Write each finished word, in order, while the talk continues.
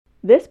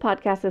This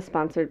podcast is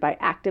sponsored by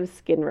Active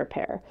Skin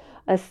Repair,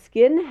 a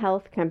skin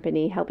health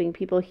company helping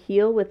people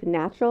heal with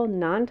natural,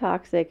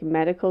 non-toxic,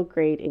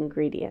 medical-grade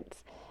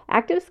ingredients.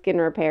 Active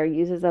Skin Repair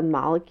uses a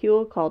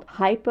molecule called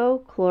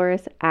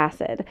hypochlorous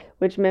acid,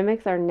 which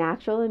mimics our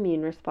natural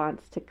immune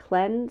response to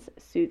cleanse,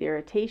 soothe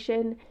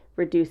irritation,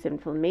 reduce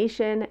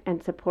inflammation,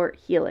 and support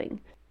healing.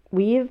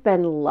 We've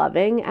been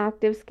loving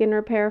Active Skin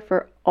Repair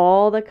for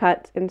all the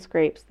cuts and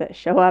scrapes that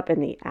show up in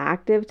the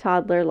active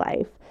toddler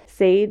life.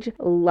 Sage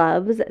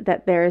loves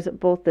that there's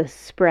both the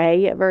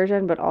spray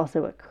version but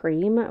also a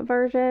cream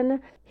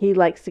version. He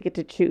likes to get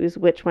to choose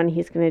which one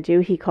he's going to do.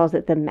 He calls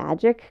it the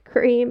magic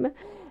cream.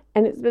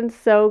 And it's been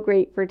so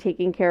great for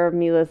taking care of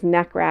Mila's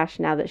neck rash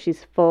now that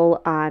she's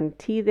full on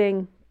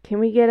teething. Can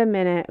we get a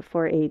minute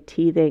for a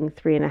teething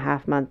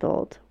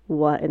 3.5-month-old?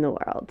 What in the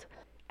world?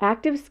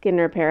 Active Skin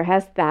Repair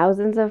has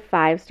thousands of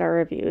 5-star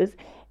reviews,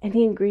 and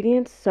the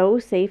ingredients so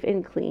safe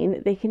and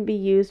clean they can be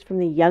used from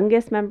the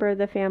youngest member of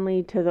the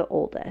family to the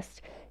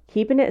oldest,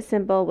 keeping it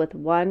simple with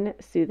one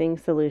soothing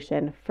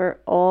solution for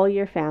all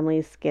your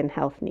family's skin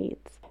health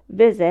needs.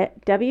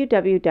 Visit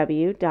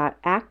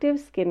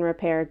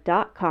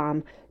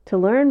www.activeskinrepair.com to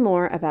learn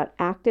more about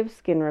Active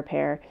Skin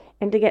Repair,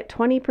 and to get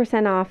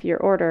 20% off your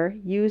order,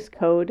 use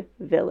code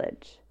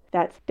VILLAGE.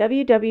 That's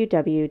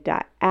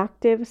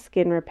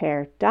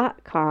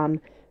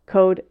www.activeskinrepair.com,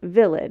 code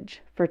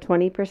VILLAGE for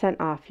 20%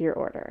 off your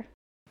order.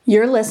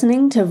 You're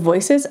listening to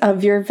Voices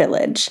of Your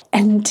Village,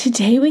 and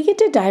today we get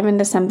to dive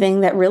into something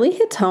that really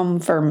hits home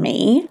for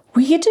me.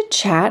 We get to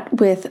chat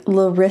with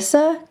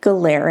Larissa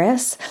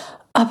Geleris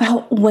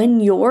about when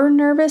your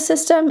nervous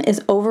system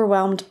is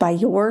overwhelmed by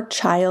your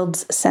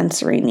child's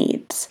sensory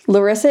needs.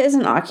 Larissa is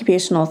an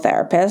occupational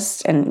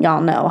therapist, and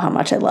y'all know how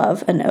much I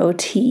love an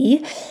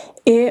OT.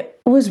 It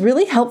was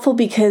really helpful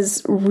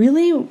because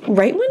really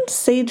right when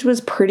Sage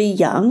was pretty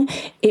young,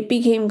 it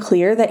became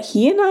clear that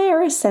he and I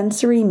are a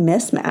sensory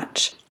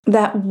mismatch.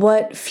 That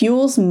what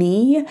fuels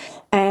me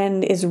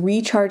and is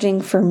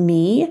recharging for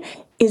me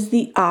is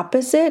the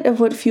opposite of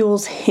what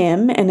fuels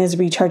him and is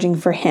recharging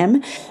for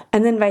him.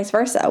 And then vice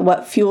versa.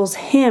 What fuels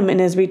him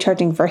and is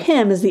recharging for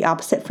him is the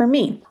opposite for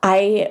me.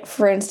 I,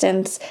 for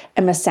instance,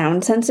 am a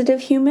sound sensitive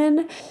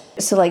human.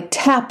 So like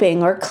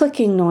tapping or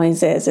clicking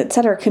noises,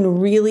 etc., can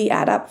really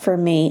add up for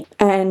me.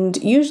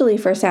 And usually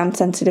for sound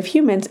sensitive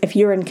humans, if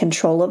you're in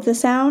control of the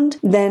sound,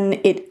 then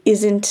it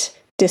isn't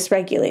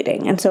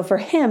dysregulating. And so for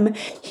him,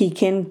 he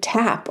can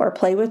tap or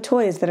play with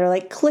toys that are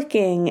like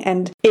clicking,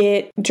 and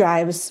it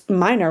drives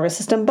my nervous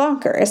system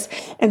bonkers.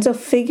 And so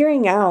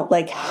figuring out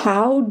like,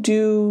 how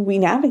do we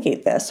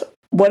navigate this?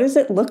 What does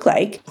it look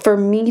like for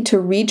me to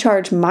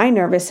recharge my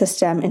nervous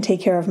system and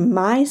take care of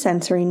my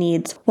sensory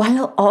needs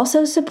while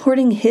also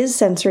supporting his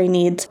sensory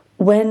needs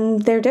when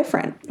they're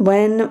different,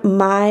 when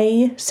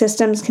my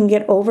systems can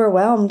get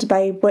overwhelmed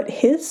by what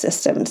his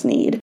systems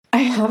need?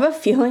 I have a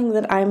feeling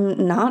that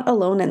I'm not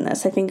alone in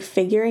this. I think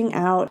figuring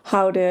out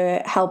how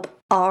to help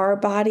our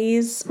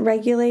bodies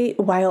regulate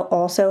while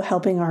also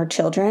helping our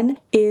children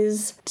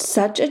is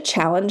such a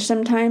challenge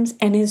sometimes,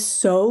 and is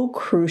so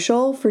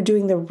crucial for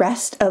doing the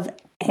rest of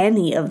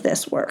any of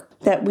this work.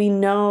 That we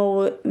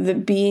know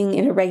that being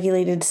in a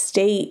regulated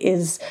state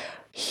is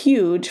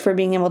huge for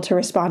being able to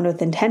respond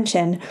with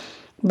intention,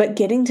 but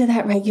getting to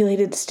that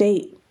regulated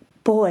state,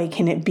 boy,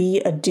 can it be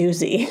a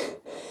doozy.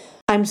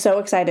 I'm so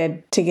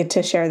excited to get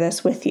to share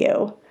this with you.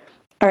 All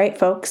right,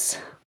 folks,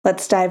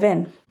 let's dive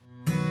in.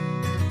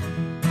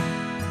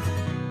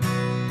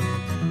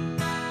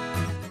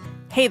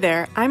 Hey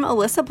there, I'm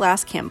Alyssa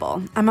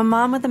Blass-Campbell. I'm a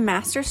mom with a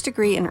master's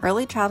degree in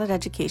early childhood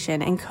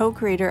education and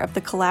co-creator of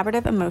the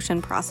Collaborative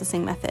Emotion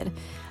Processing Method.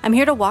 I'm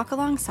here to walk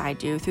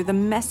alongside you through the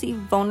messy,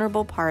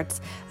 vulnerable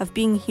parts of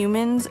being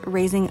humans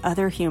raising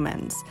other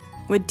humans,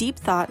 with deep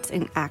thoughts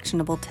and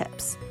actionable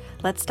tips.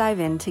 Let's dive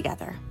in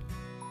together.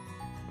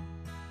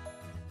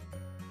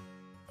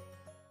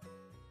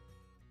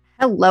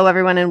 Hello,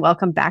 everyone, and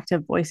welcome back to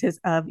Voices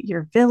of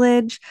Your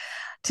Village.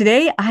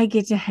 Today, I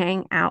get to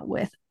hang out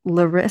with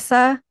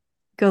Larissa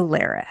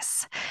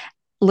Geleris.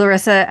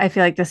 Larissa, I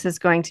feel like this is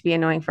going to be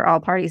annoying for all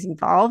parties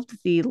involved,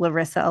 the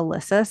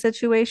Larissa-Alyssa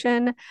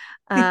situation.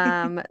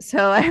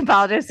 So I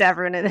apologize to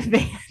everyone in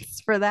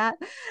advance for that.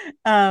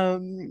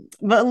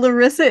 But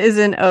Larissa is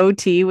an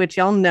OT, which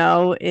y'all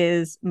know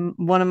is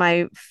one of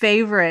my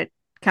favorite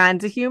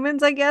kinds of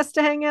humans, I guess,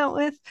 to hang out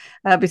with,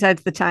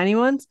 besides the tiny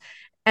ones.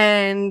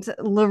 And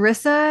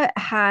Larissa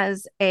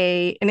has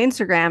an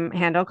Instagram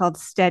handle called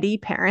Steady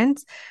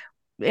Parents.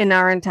 And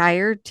our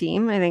entire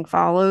team, I think,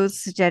 follows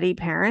Steady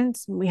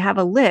Parents. We have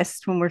a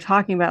list when we're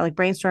talking about like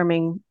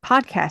brainstorming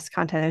podcast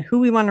content and who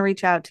we want to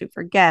reach out to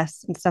for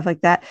guests and stuff like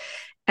that.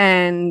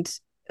 And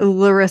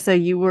Larissa,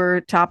 you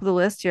were top of the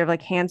list. You're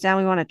like, hands down,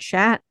 we want to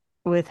chat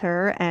with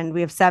her. And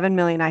we have 7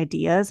 million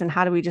ideas. And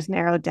how do we just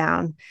narrow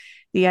down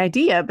the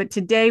idea? But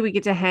today we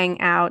get to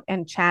hang out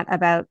and chat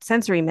about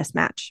sensory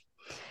mismatch.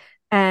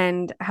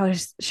 And I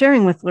was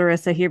sharing with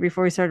Larissa here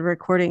before we started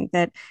recording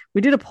that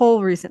we did a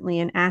poll recently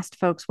and asked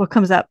folks what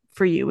comes up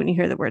for you when you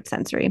hear the word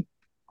sensory.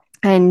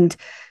 And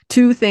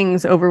two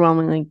things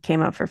overwhelmingly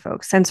came up for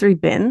folks: sensory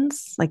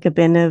bins, like a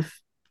bin of,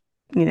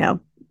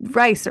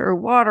 rice or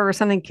water or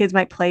something kids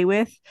might play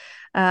with.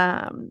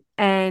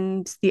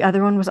 And the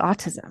other one was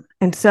autism.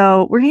 And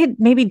so we're going to get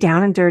maybe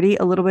down and dirty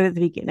a little bit at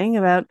the beginning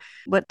about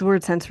what the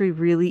word sensory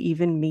really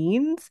even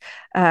means,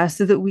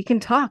 so that we can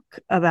talk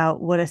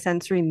about what a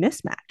sensory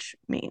mismatch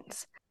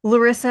means.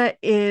 Larissa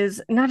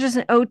is not just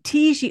an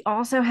OT, she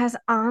also has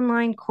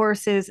online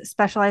courses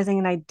specializing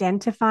in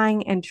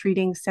identifying and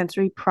treating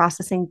sensory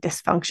processing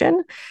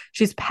dysfunction.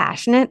 She's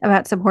passionate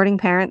about supporting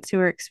parents who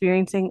are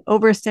experiencing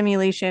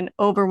overstimulation,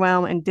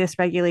 overwhelm, and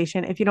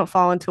dysregulation. If you don't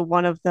fall into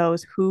one of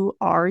those, who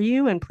are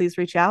you? And please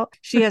reach out.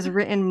 She has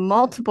written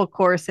multiple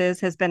courses,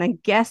 has been a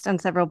guest on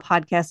several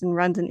podcasts, and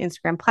runs an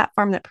Instagram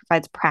platform that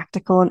provides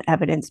practical and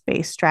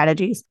evidence-based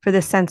strategies for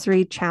the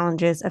sensory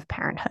challenges of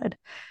parenthood.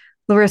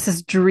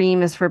 Larissa's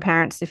dream is for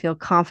parents to feel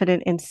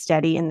confident and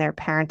steady in their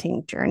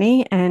parenting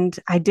journey. And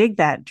I dig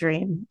that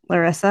dream,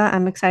 Larissa.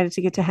 I'm excited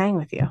to get to hang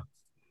with you.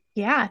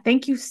 Yeah,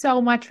 thank you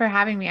so much for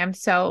having me. I'm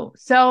so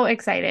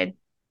excited.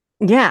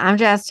 Yeah, I'm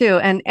jazzed too.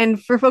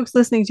 And for folks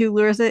listening to,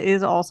 Larissa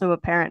is also a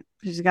parent.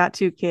 She's got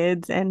two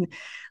kids and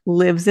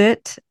lives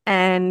it.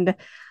 And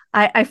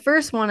I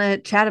first want to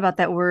chat about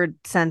that word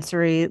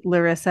sensory,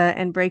 Larissa,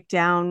 and break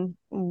down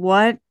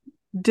what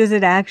does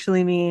it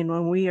actually mean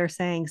when we are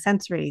saying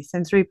sensory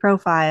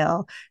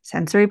profile,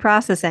 sensory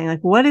processing?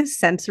 Like, what does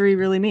sensory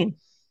really mean?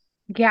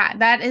 Yeah,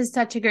 that is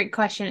such a great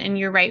question. And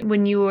you're right.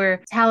 When you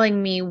were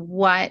telling me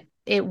what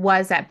it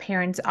was that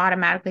parents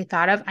automatically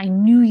thought of, I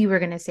knew you were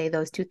going to say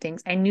those two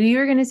things. I knew you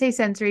were going to say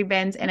sensory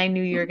bins, and I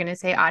knew you were going to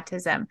say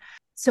autism.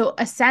 So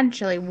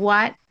essentially,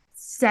 what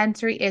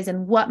sensory is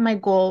and what my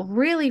goal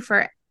really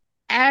for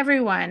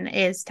everyone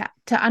is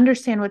to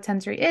understand what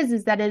sensory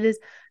is that it is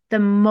the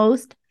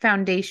most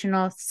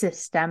foundational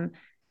system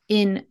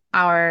in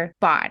our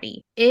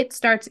body. It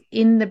starts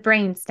in the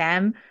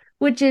brainstem,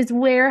 which is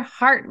where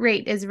heart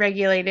rate is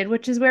regulated,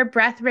 which is where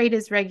breath rate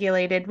is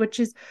regulated, which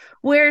is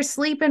where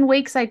sleep and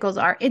wake cycles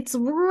are. It's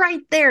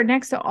right there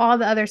next to all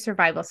the other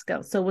survival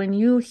skills. So when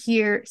you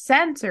hear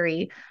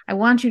sensory, I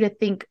want you to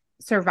think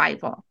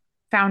survival,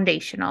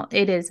 foundational.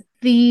 It is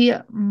the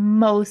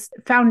most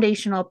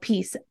foundational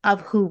piece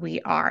of who we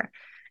are.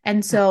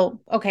 And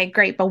so, okay,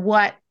 great. But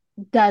what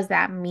does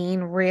that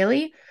mean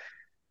really?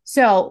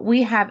 So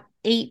we have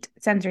 8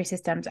 sensory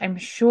systems. I'm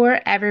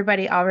sure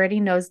everybody already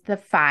knows the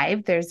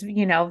 5. There's,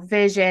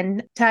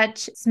 vision,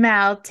 touch,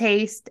 smell,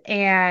 taste,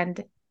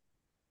 and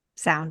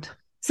sound.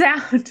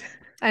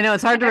 I know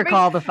it's hard to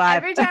recall the 5.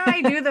 Every time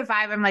I do the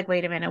 5, I'm like,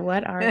 wait a minute,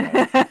 what are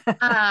they?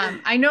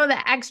 I know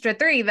the extra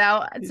 3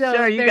 though. So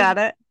sure, you got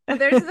it.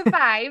 There's the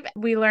 5.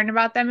 We learn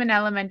about them in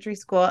elementary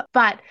school,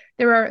 but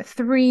there are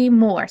 3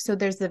 more. So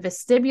there's the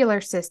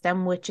vestibular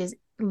system, which is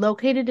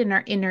located in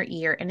our inner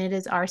ear, and it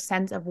is our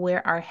sense of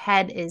where our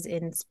head is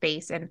in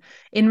space and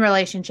in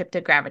relationship to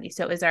gravity.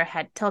 So is our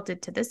head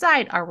tilted to the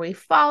side? Are we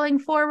falling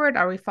forward?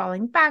 Are we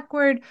falling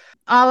backward?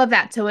 All of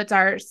that. So it's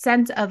our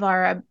sense of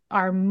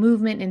our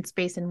movement in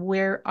space and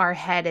where our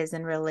head is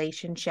in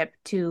relationship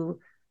to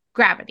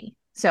gravity.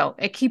 So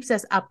it keeps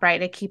us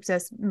upright. It keeps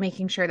us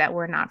making sure that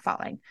we're not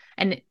falling.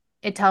 And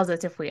it tells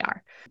us if we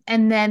are.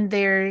 And then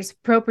there's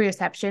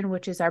proprioception,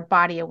 which is our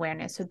body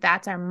awareness. So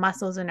that's our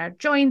muscles and our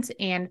joints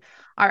and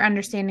our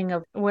understanding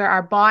of where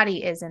our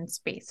body is in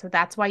space. So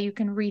that's why you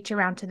can reach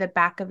around to the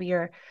back of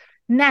your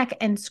neck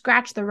and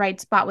scratch the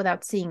right spot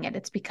without seeing it.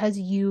 It's because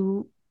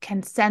you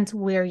can sense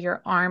where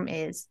your arm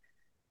is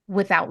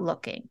without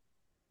looking.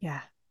 Yeah.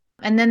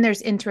 And then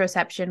there's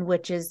interoception,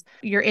 which is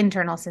your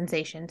internal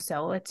sensation.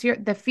 So it's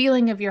the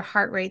feeling of your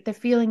heart rate, the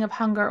feeling of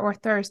hunger or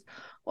thirst,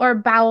 or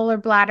bowel or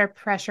bladder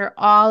pressure,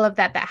 all of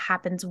that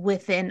happens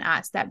within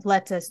us that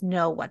lets us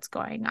know what's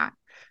going on.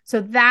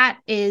 So that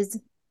is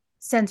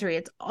sensory.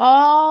 It's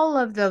all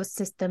of those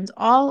systems,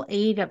 all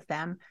 8 of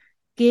them,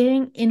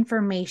 getting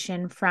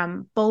information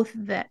from both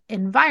the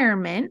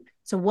environment,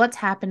 so what's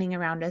happening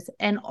around us,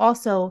 and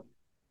also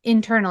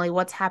internally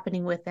what's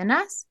happening within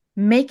us,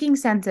 making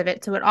sense of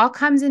it. So it all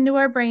comes into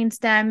our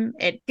brainstem,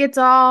 it gets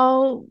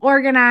all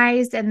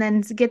organized, and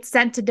then gets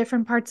sent to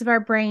different parts of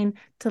our brain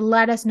to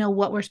let us know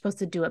what we're supposed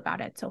to do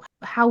about it. So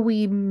how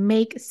we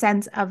make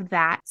sense of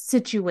that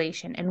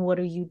situation and what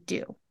do you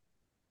do?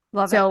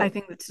 Love it. I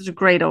think that's such a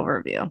great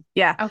overview.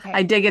 Yeah. Okay.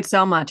 I dig it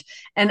so much.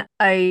 And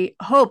I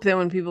hope that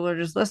when people are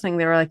just listening,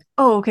 they're like,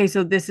 oh, okay,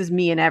 so this is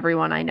me and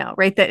everyone I know,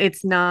 right? That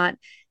it's not,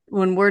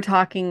 when we're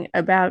talking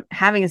about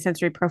having a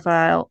sensory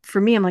profile,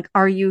 for me, I'm like,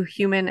 are you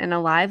human and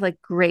alive?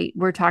 Like, great.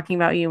 We're talking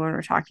about you when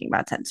we're talking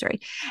about sensory.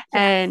 Yes.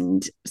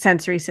 And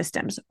sensory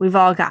systems. We've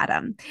all got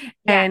them. Yes.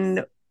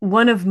 And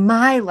one of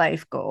my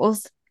life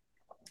goals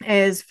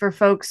is for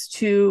folks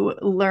to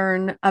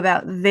learn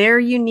about their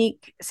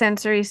unique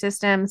sensory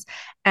systems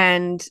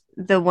and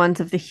the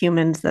ones of the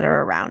humans that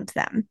are around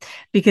them.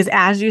 Because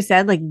as you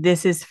said, like,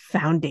 this is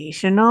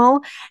foundational.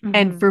 Mm-hmm.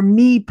 And for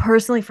me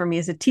personally, for me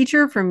as a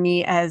teacher, for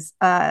me as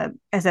a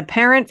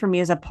parent, for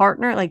me as a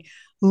partner, like,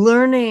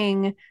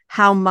 learning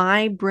how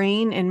my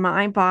brain and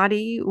my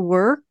body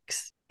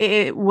works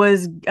it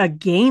was a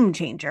game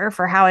changer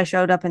for how I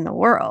showed up in the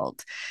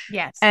world.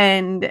 Yes.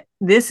 And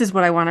this is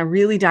what I want to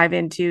really dive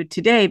into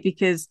today,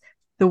 because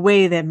the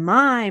way that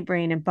my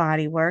brain and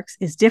body works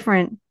is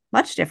different,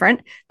 much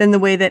different than the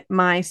way that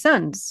my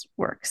son's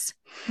works.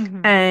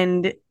 Mm-hmm.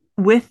 And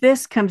with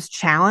this comes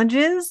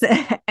challenges.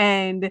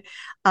 And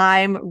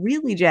I'm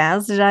really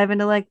jazzed to dive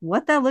into like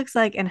what that looks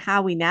like and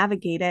how we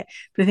navigate it.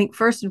 But I think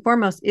first and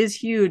foremost is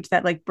huge,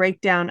 that like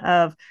breakdown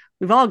of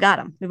we've all got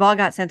them. We've all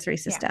got sensory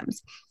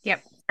systems. Yeah.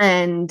 Yep.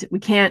 And we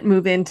can't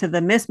move into the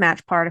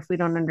mismatch part if we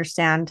don't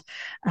understand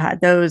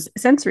those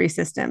sensory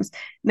systems.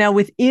 Now,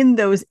 within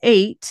those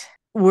 8,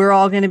 we're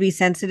all going to be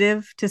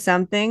sensitive to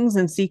some things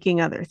and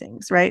seeking other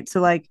things, right? So,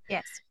 like,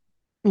 yes,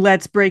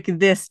 let's break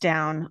this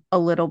down a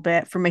little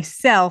bit. For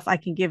myself, I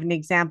can give an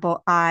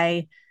example.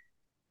 I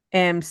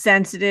am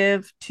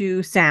sensitive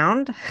to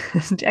sound.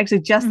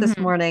 Actually, just this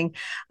morning,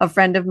 a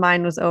friend of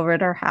mine was over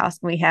at our house,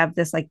 and we have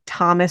this like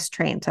Thomas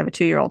train. So I have a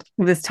 2-year-old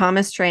with this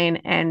Thomas train,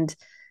 and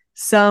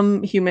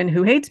some human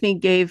who hates me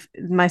gave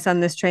my son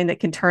this train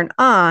that can turn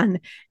on,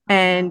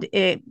 and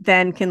it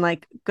then can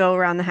like go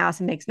around the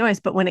house and makes noise.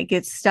 But when it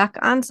gets stuck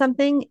on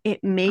something,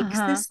 it makes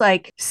this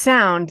like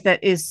sound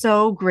that is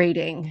so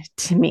grating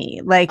to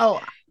me. Like,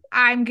 oh,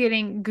 I'm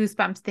getting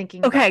goosebumps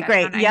thinking okay, about that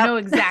great. sound. Yep. I know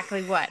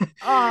exactly what.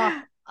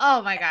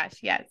 Oh my gosh,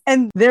 yes.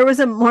 And there was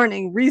a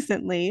morning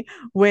recently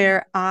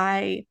where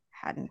I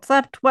hadn't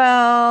slept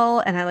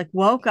well, and I like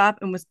woke up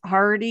and was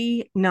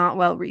already not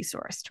well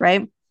resourced,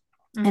 right?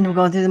 And I'm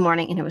going through the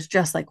morning, and it was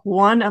just like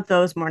one of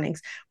those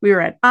mornings. We were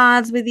at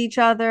odds with each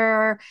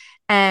other,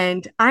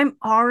 and I'm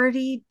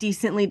already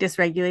decently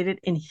dysregulated,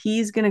 and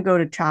he's going to go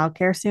to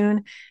childcare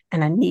soon.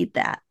 And I need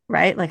that,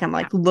 right? Like, I'm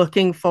like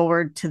looking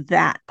forward to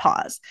that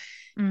pause.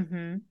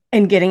 And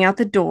getting out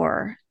the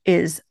door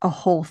is a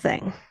whole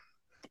thing.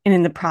 And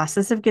in the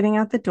process of getting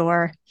out the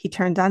door, he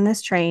turns on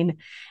this train,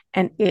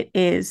 and it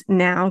is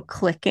now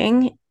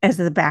clicking as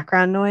the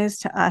background noise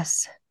to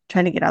us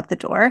trying to get out the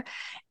door.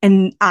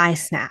 And I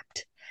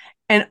snapped.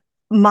 And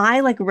my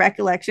like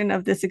recollection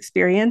of this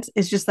experience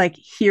is just like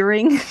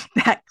hearing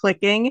that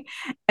clicking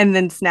and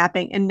then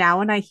snapping. And now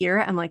when I hear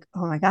it, I'm like,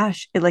 oh my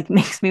gosh, it like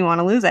makes me want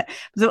to lose it.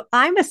 So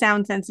I'm a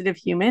sound sensitive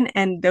human,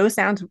 and those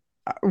sounds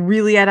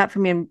really add up for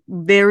me. I'm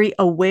very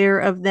aware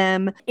of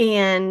them,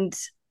 and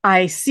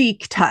I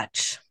seek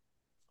touch.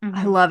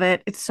 I love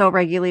it. It's so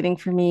regulating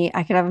for me.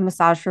 I could have a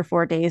massage for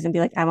 4 days and be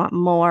like, I want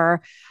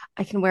more.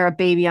 I can wear a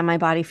baby on my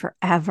body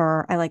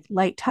forever. I like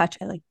light touch.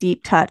 I like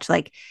deep touch.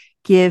 Like,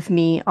 give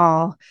me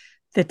all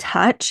the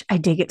touch. I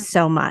dig it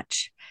so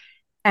much.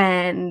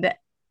 And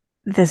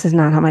this is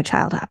not how my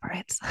child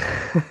operates.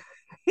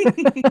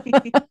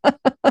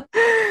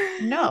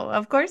 No,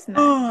 of course not.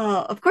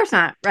 Oh, of course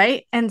not.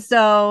 Right. And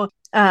so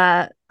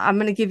I'm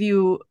going to give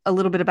you a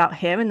little bit about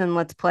him, and then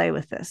let's play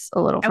with this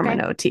a little from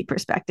an OT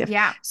perspective.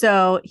 Yeah.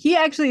 So he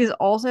actually is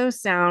also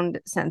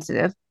sound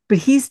sensitive, but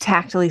he's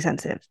tactily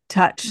sensitive,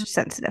 touch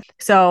sensitive.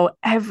 So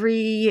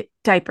every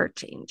diaper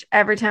change,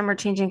 every time we're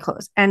changing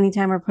clothes,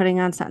 anytime we're putting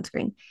on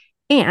sunscreen,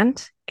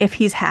 and if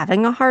he's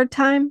having a hard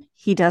time,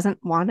 he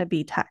doesn't want to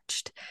be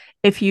touched.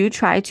 If you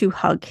try to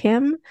hug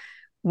him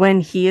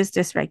when he is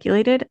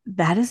dysregulated,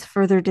 that is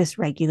further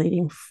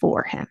dysregulating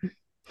for him.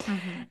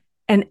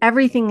 And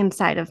everything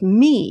inside of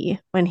me,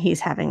 when he's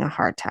having a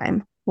hard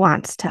time,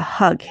 wants to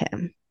hug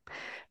him,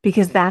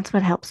 because that's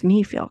what helps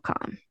me feel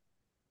calm.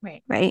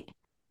 Right.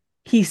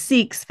 He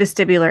seeks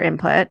vestibular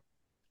input.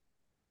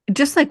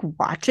 Just like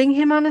watching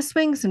him on a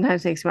swing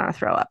sometimes makes me want to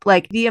throw up.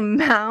 Like, the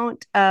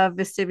amount of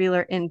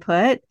vestibular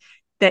input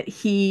that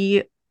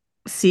he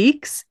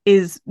seeks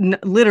is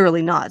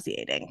literally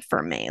nauseating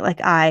for me.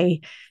 Like,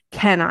 I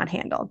cannot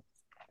handle.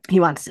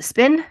 He wants to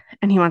spin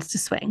and he wants to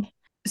swing.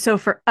 So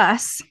for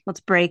us, let's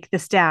break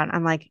this down.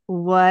 I'm like,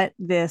 what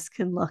this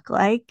can look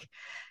like.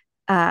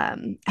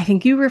 I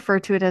think you refer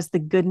to it as the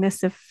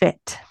goodness of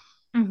fit.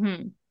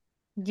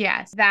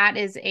 Yes, that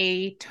is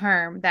a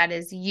term that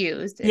is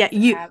used. Yeah,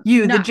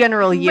 the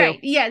general you. Right.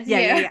 Yes.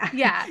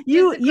 Yeah.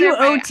 You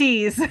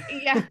OTs.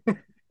 Yeah.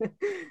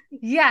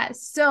 Yeah.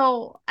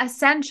 So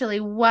essentially,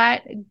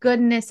 what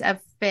goodness of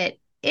fit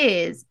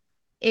is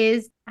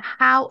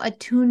how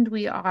attuned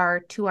we are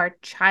to our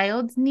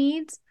child's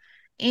needs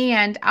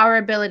and our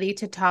ability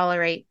to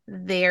tolerate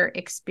their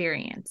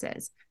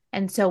experiences.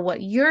 And so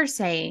what you're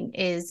saying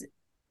is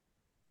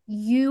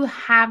you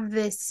have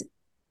this,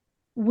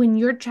 when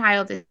your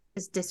child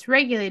is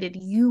dysregulated,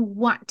 you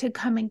want to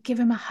come and give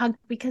him a hug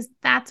because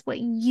that's what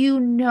you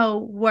know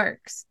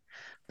works.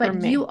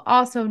 But you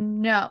also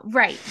know,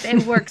 right,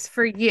 it works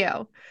for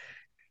you,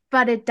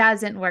 but it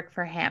doesn't work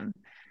for him.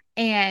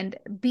 And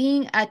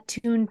being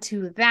attuned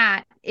to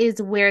that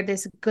is where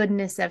this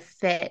goodness of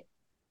fit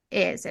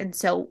is. And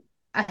so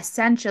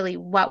essentially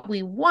what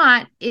we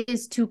want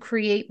is to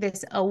create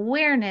this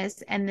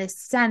awareness and this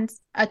sense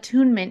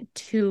attunement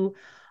to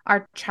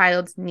our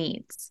child's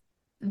needs.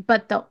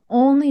 But the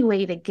only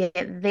way to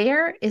get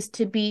there is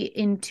to be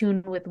in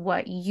tune with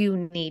what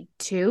you need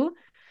to,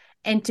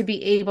 and to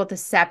be able to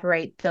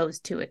separate those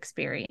two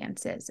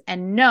experiences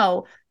and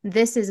know,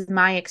 this is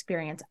my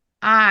experience.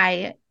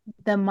 I,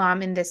 the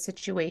mom in this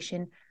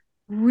situation,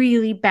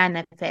 really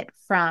benefit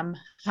from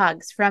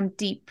hugs, from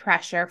deep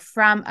pressure,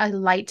 from a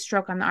light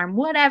stroke on the arm,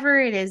 whatever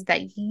it is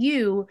that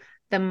you,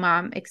 the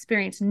mom,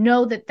 experience,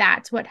 know that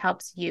that's what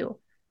helps you.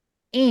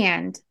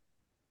 And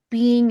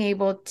being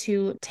able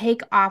to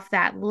take off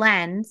that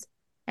lens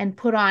and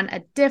put on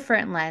a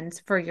different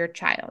lens for your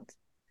child.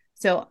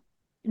 So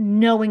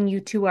knowing you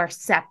two are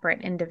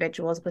separate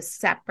individuals with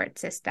separate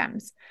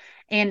systems.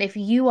 And if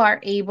you are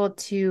able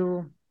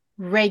to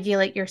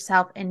regulate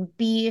yourself and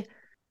be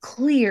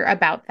clear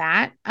about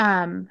that,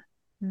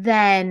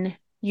 then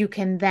you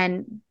can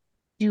then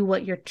do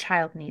what your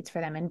child needs for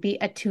them and be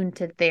attuned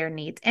to their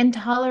needs and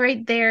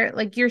tolerate their,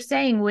 like you're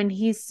saying, when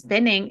he's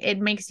spinning, it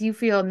makes you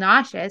feel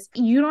nauseous.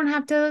 You don't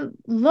have to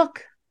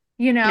look,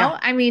 Yeah.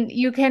 I mean,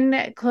 you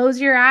can close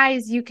your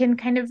eyes, you can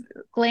kind of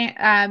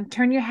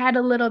turn your head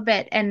a little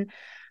bit and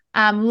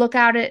look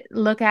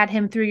at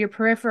him through your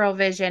peripheral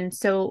vision.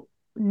 So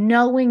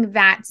knowing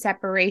that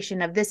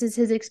separation of this is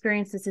his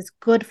experience, this is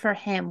good for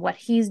him, what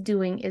he's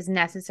doing is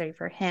necessary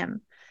for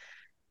him,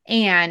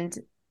 and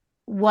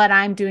what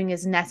I'm doing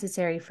is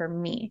necessary for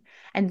me.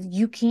 And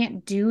you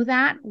can't do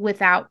that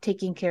without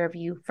taking care of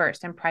you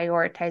first and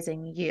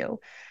prioritizing you.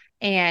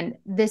 And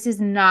this is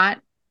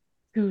not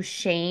to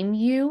shame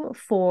you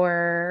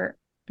for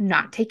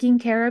not taking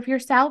care of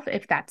yourself,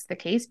 if that's the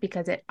case,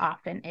 because it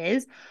often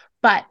is.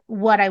 But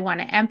what I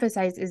want to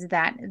emphasize is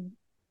that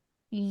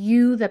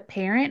you, the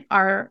parent,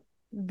 are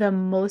the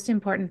most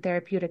important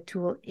therapeutic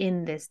tool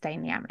in this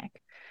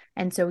dynamic.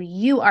 And so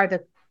you are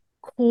the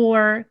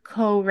core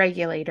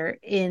co-regulator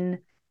in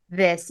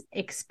this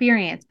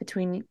experience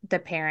between the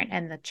parent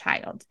and the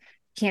child.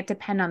 You can't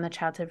depend on the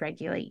child to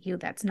regulate you.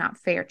 That's not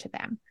fair to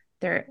them.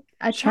 They're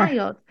a Sure.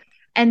 child.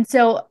 And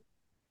so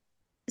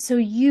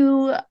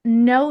you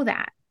know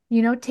that,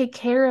 take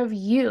care of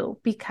you,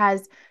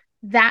 because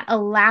that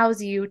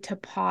allows you to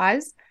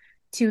pause,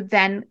 to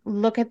then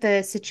look at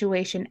the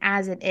situation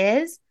as it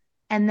is,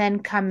 and then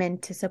come in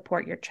to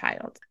support your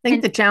child. I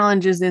think the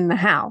challenge is in the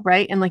how,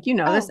 right? And like,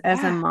 this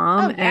as a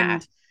mom.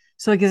 And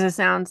so like as a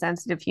sound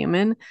sensitive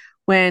human,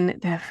 when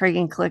the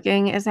frigging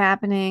clicking is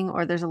happening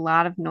or there's a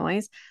lot of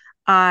noise,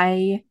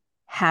 I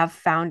have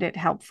found it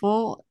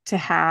helpful to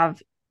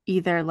have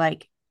either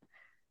like,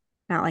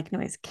 not like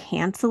noise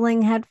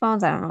canceling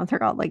headphones. I don't know what they're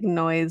called, like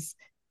noise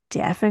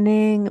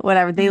deafening,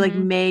 whatever. They like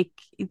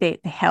they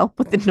help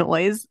with the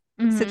noise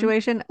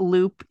situation.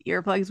 Loop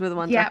earplugs were the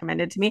ones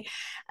recommended to me.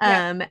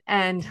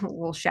 And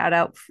we'll shout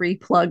out free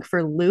plug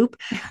for Loop.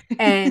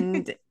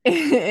 And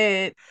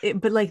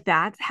but like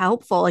that's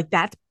helpful. Like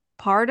that's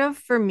part of,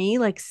 for me,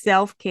 like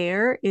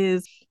self-care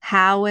is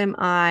how am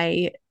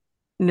I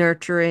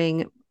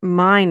nurturing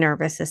my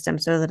nervous system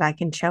so that I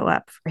can show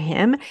up for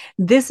him.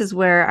 This is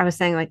where I was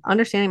saying, like,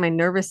 understanding my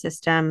nervous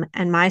system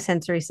and my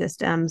sensory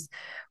systems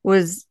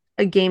was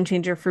a game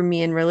changer for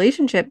me in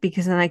relationship,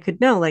 because then I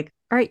could know, like,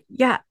 all right,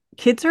 yeah,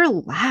 kids are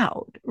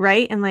loud,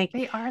 right? And like,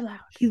 they are loud.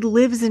 He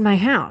lives in my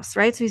house,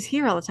 right? So he's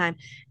here all the time.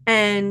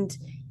 And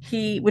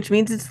which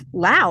means it's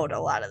loud a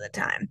lot of the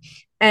time.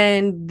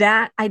 And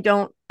that I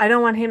don't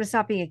want him to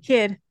stop being a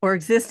kid or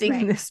existing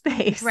in this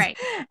space. Right.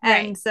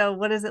 And so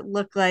what does it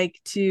look like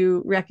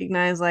to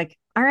recognize, like,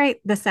 all right,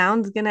 the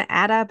sound's going to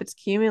add up. It's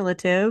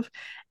cumulative.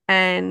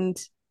 And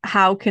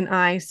how can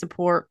I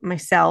support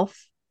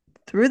myself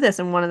through this?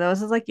 And one of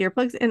those is like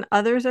earplugs, and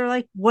others are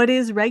like, what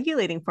is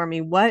regulating for me?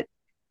 What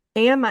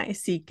am I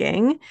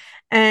seeking?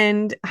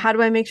 And how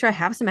do I make sure I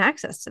have some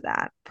access to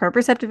that?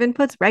 Proprioceptive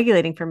inputs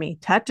regulating for me.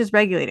 Touch is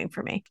regulating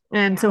for me.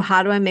 And so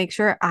how do I make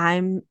sure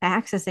I'm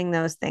accessing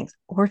those things?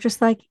 Or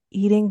just like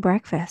eating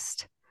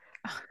breakfast,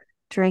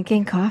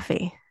 drinking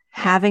coffee,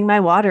 having my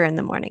water in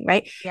the morning,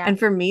 right? And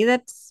for me,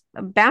 that's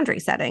boundary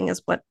setting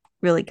is what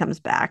really comes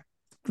back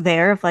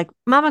there, of like,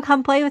 mama,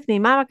 come play with me.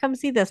 Mama, come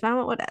see this.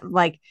 Mama, what?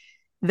 Like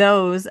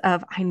those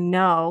of, I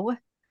know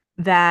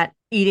that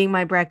eating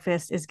my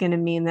breakfast is going to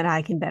mean that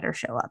I can better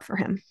show up for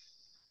him.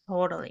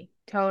 Totally.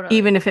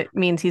 Even if it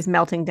means he's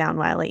melting down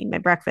while I eat my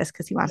breakfast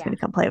because he wants me to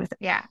come play with him.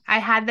 Yeah. I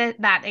had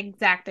that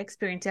exact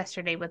experience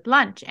yesterday with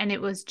lunch, and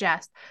it was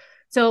just,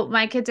 so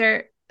my kids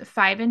are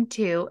 5 and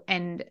 2,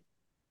 and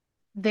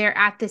they're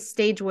at this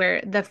stage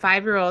where the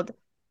 5-year-old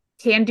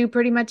can do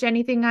pretty much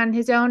anything on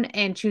his own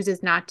and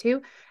chooses not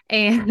to.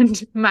 And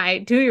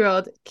my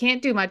 2-year-old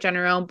can't do much on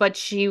her own, but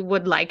she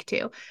would like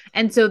to.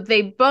 And so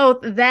they both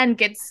then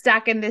get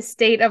stuck in this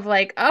state of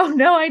like, oh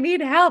no, I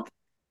need help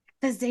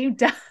at the same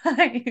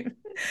time.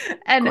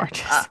 And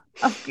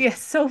gorgeous.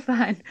 So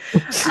fun.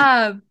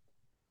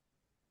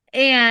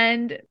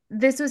 And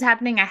this was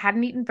happening. I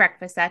hadn't eaten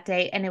breakfast that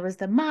day, and it was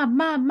the mom,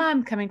 mom,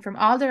 mom coming from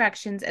all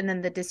directions. And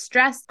then the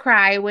distress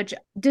cry, which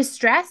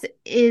distress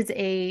is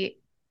a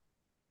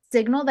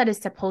signal that is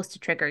supposed to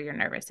trigger your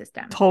nervous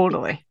system.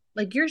 Totally.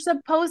 Like you're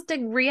supposed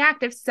to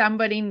react if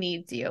somebody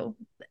needs you.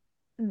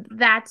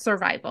 That's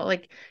survival.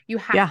 Like you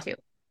have to.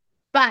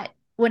 But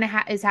when it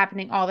is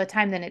happening all the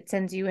time, then it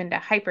sends you into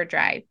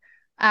hyperdrive.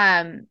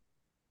 But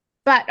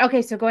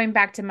okay, so going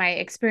back to my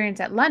experience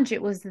at lunch,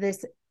 it was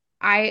this,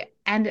 I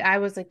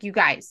was like, you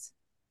guys,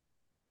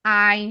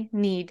 I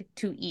need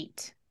to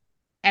eat.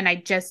 And I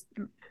just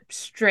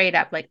straight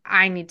up like,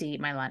 I need to eat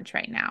my lunch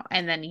right now.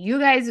 And then you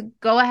guys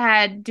go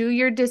ahead, do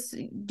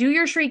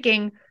your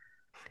shrieking.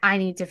 I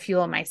need to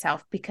fuel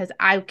myself because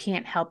I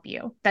can't help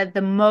you. That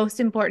the most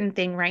important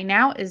thing right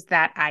now is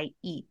that I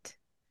eat.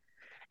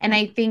 And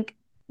I think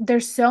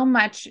there's so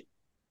much,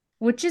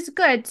 which is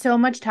good, so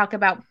much talk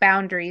about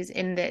boundaries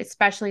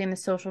especially in the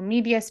social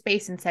media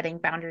space, and setting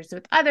boundaries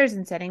with others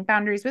and setting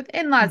boundaries with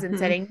in-laws and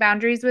setting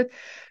boundaries with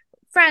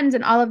friends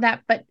and all of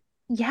that. But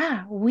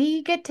yeah,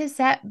 we get to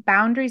set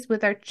boundaries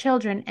with our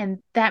children, and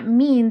that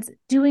means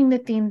doing the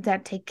things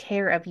that take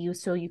care of you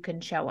so you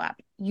can show up.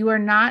 You are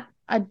not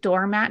a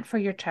doormat for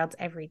your child's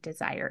every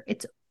desire.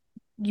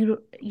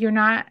 You're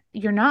not.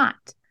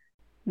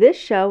 This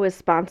show is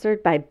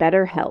sponsored by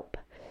BetterHelp.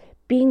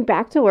 Being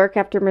back to work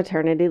after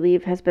maternity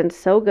leave has been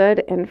so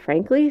good and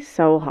frankly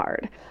so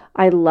hard.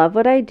 I love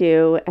what I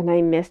do and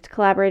I missed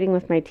collaborating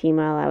with my team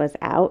while I was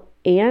out,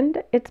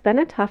 and it's been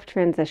a tough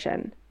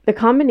transition. The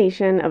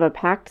combination of a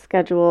packed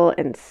schedule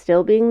and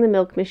still being the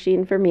milk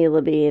machine for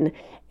Mila Bean,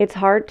 it's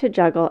hard to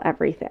juggle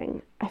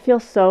everything. I feel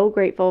so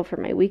grateful for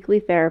my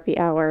weekly therapy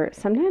hour.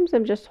 Sometimes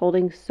I'm just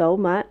holding so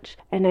much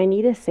and I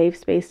need a safe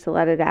space to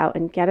let it out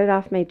and get it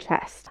off my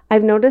chest.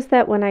 I've noticed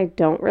that when I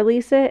don't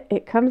release it,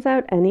 it comes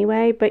out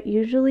anyway, but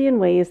usually in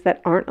ways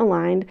that aren't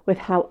aligned with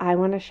how I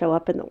want to show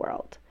up in the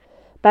world.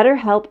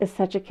 BetterHelp is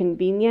such a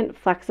convenient,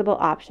 flexible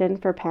option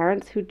for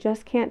parents who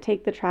just can't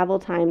take the travel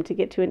time to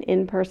get to an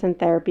in-person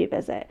therapy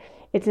visit.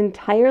 It's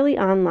entirely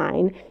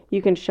online.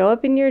 You can show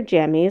up in your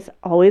jammies,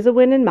 always a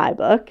win in my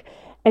book,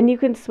 and you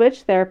can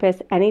switch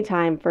therapists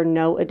anytime for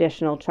no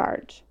additional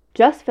charge.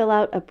 Just fill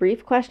out a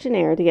brief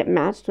questionnaire to get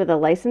matched with a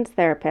licensed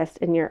therapist,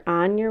 and you're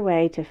on your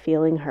way to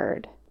feeling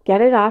heard.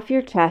 Get it off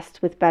your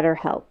chest with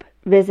BetterHelp.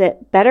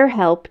 Visit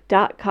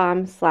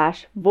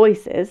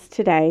betterhelp.com/voices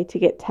today to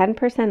get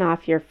 10%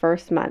 off your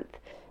first month.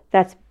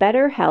 That's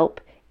BetterHelp,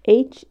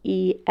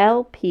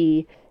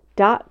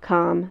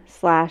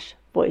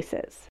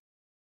 HELP.com/voices.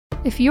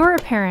 If you're a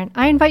parent,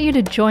 I invite you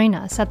to join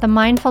us at the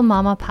Mindful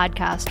Mama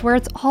podcast, where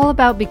it's all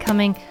about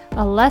becoming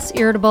a less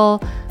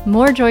irritable,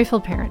 more joyful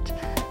parent.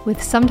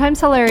 With sometimes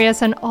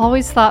hilarious and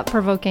always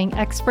thought-provoking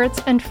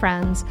experts and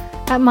friends,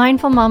 at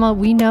Mindful Mama,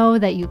 we know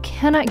that you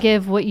cannot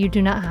give what you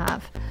do not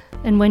have.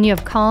 And when you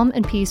have calm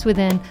and peace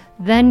within,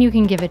 then you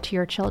can give it to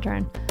your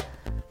children.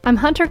 I'm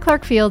Hunter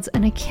Clark Fields,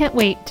 and I can't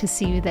wait to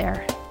see you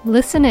there.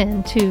 Listen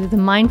in to the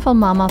Mindful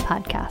Mama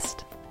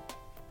podcast.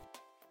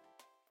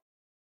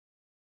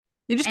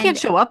 You just can't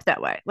show up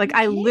that way. Like,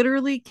 I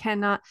literally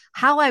cannot.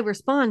 How I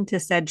respond to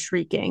said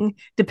shrieking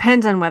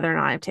depends on whether or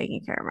not I'm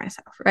taking care of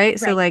myself, right?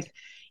 So, like,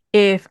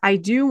 if I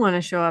do want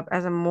to show up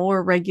as a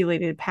more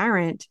regulated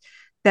parent,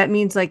 that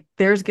means, like,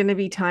 there's going to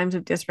be times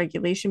of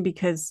dysregulation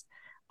because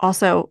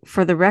also,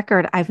 for the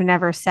record, I've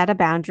never set a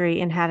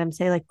boundary and had him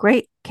say, like,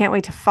 great, can't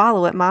wait to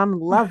follow it, mom,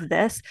 love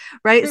this,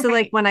 right? So,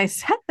 like, when I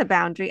set the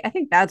boundary, I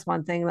think that's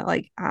one thing that,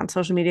 like, on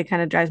social media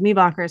kind of drives me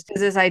bonkers,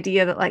 is this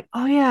idea that, like,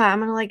 oh yeah,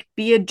 I'm gonna, like,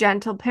 be a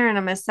gentle parent,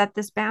 I'm gonna set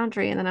this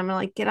boundary, and then I'm gonna,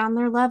 like, get on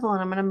their level,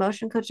 and I'm gonna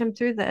motion coach them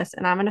through this,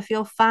 and I'm gonna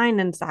feel fine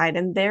inside,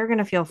 and they're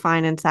gonna feel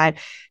fine inside.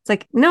 It's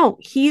like, no,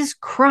 he's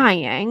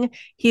crying,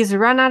 he's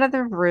run out of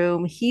the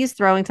room, he's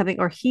throwing something,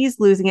 or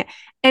he's losing it,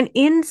 and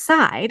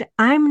inside,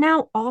 I'm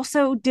now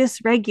also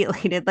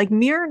dysregulated. Like,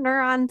 mirror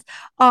neurons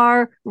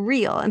are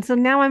real. And so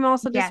now I'm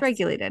also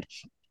dysregulated.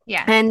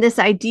 Yeah. And this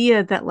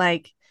idea that,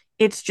 like,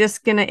 it's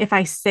just gonna, if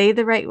I say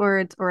the right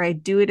words or I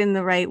do it in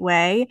the right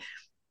way,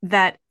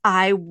 that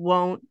I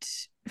won't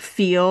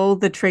feel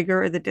the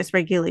trigger or the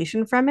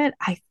dysregulation from it,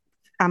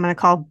 I'm going to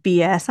call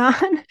BS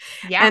on.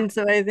 Yeah. And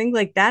so I think,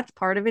 like, that's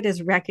part of it,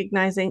 is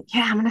recognizing,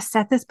 yeah, I'm going to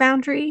set this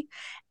boundary,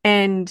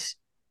 and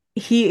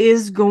he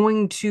is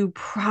going to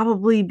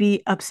probably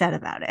be upset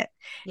about it.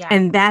 Yeah.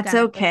 And that's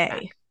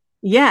okay.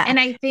 Yeah. And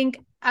I think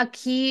a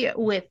key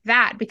with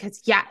that,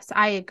 because yes,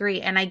 I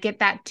agree. And I get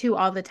that too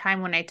all the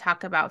time when I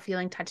talk about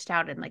feeling touched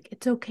out, and, like,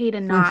 it's okay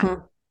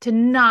to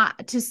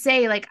to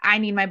say, like, I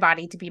need my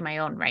body to be my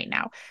own right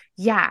now.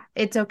 Yeah,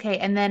 it's okay.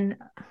 And then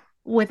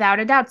without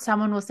a doubt,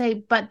 someone will say,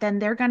 but then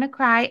they're going to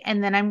cry,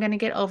 and then I'm going to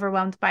get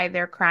overwhelmed by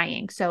their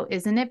crying. So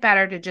isn't it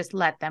better to just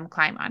let them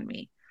climb on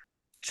me?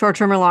 Short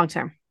term or long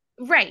term?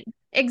 Right.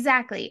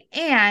 Exactly.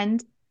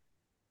 And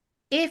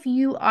if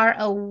you are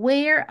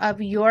aware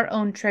of your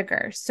own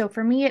triggers, so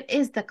for me, it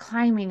is the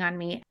climbing on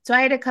me. So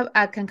I had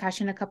a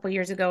concussion a couple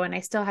years ago, and I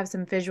still have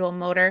some visual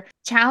motor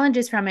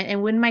challenges from it.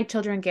 And when my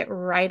children get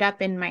right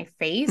up in my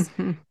face,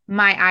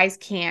 my eyes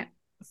can't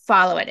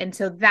follow it. And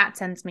so that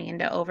sends me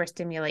into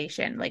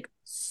overstimulation, like,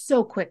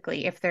 so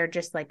quickly. If they're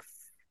just, like,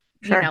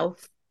 you know,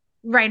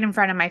 right in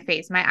front of my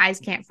face, my eyes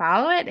can't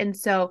follow it. And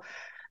so,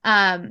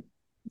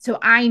 so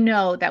I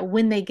know that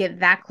when they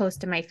get that close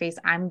to my face,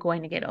 I'm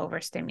going to get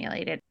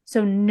overstimulated.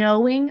 So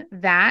knowing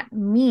that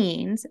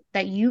means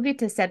that you get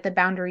to set the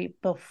boundary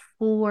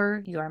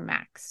before your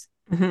max.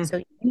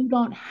 So you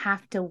don't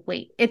have to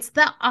wait. It's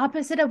the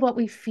opposite of what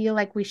we feel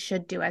like we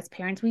should do as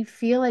parents. We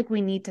feel like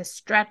we need to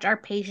stretch our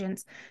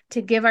patience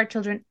to give our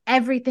children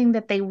everything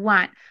that they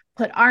want,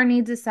 put our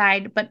needs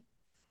aside, but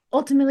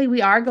ultimately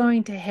we are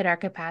going to hit our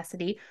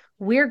capacity.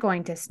 We're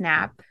going to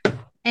snap.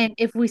 And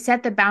if we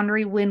set the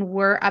boundary when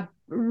we're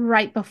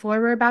right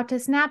before we're about to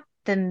snap,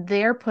 then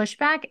their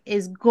pushback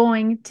is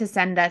going to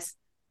send us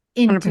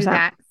into 100%.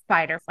 that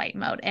fight or flight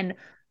mode. And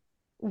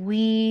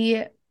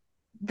we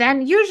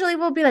then usually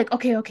will be like,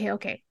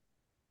 okay,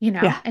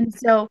 Yeah. And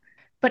so,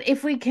 but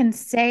if we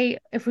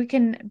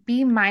can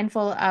be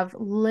mindful of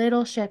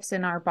little shifts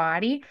in our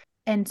body,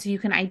 and so you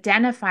can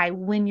identify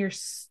when you're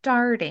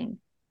starting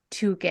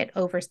to get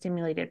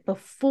overstimulated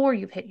before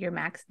you've hit your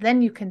max,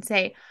 then you can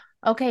say,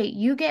 okay,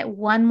 you get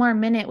one more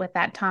minute with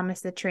that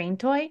Thomas the Train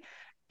toy,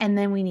 and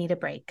then we need a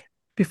break.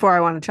 Before I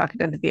want to chuck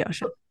it into the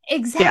ocean.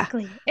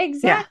 Exactly. Yeah.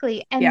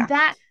 Exactly. And yeah.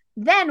 that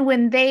then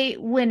when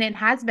it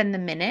has been the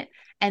minute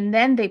and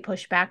then they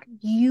push back,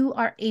 you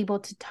are able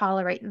to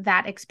tolerate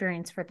that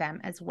experience for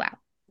them as well.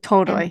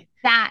 Totally. And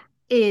that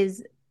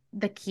is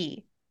the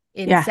key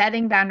in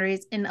setting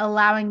boundaries and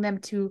allowing them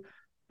to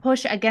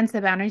push against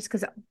the boundaries,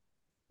 because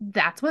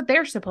that's what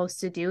they're supposed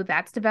to do.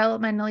 That's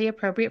developmentally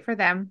appropriate for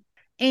them.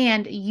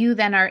 And you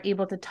then are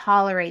able to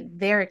tolerate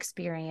their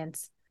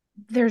experience.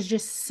 There's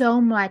just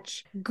so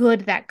much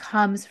good that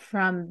comes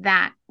from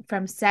that,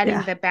 from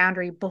setting the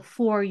boundary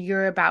before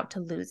you're about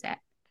to lose it.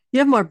 You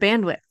have more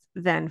bandwidth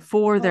then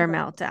for their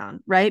meltdown,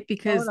 right?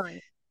 Because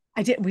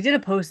we did a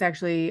post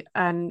actually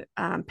on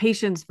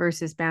patience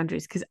versus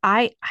boundaries, because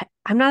I'm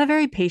not a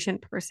very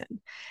patient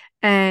person.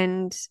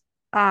 And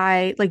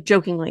I, like,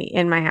 jokingly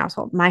in my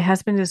household, my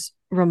husband is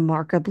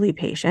remarkably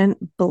patient,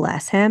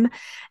 bless him.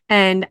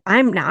 And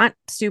I'm not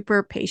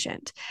super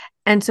patient.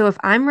 And so if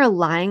I'm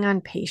relying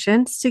on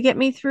patience to get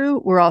me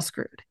through, we're all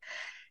screwed.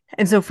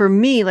 And so for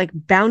me, like,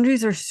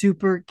 boundaries are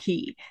super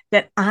key,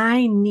 that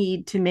I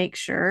need to make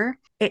sure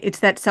it's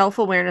that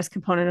self-awareness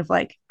component of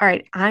like, all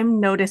right, I'm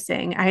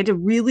noticing. I had to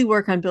really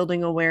work on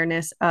building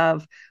awareness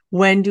of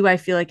when do I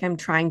feel like I'm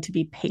trying to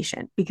be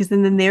patient? Because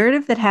then the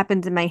narrative that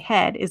happens in my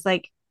head is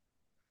like,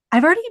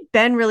 I've already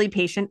been really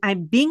patient.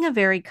 I'm being a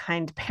very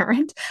kind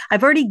parent.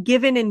 I've already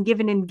given and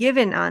given and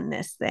given on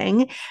this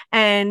thing.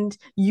 And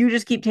you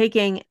just keep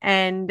taking,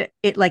 and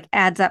it like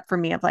adds up for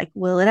me of like,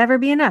 will it ever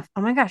be enough?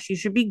 Oh my gosh, you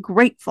should be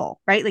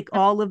grateful, right? Like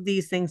all of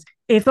these things.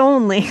 If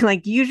only,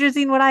 like, you should have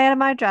seen what I had in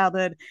my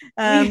childhood.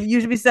 You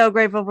should be so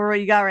grateful for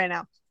what you got right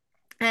now.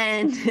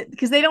 And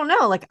because they don't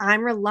know, like,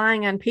 I'm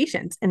relying on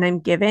patience and I'm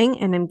giving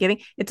and I'm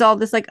giving. It's all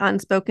this like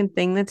unspoken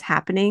thing that's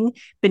happening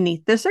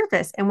beneath the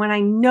surface. And when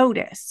I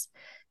notice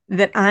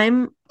that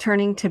I'm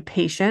turning to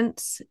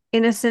patience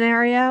in a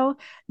scenario,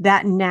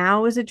 that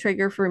now is a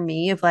trigger for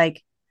me of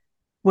like,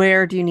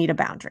 where do you need a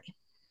boundary?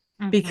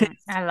 Because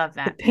I love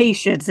that. the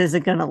patience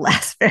isn't going to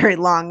last very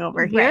long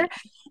over here.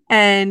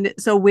 And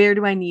so where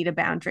do I need a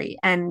boundary?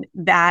 And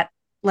that,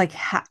 like,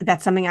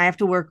 that's something I have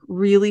to work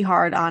really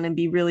hard on and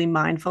be really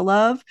mindful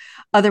of.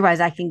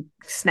 Otherwise I can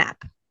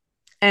snap.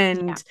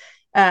 And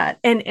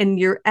and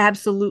you're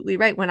absolutely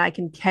right. When I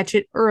can catch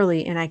it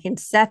early and I can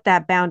set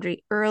that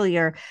boundary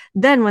earlier,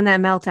 then when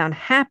that meltdown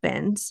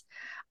happens,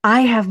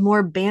 I have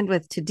more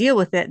bandwidth to deal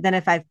with it than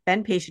if I've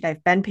been patient.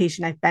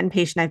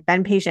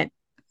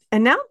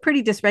 And now I'm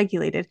pretty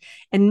dysregulated.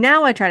 And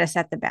now I try to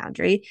set the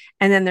boundary,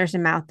 and then there's a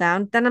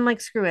meltdown. Then I'm like,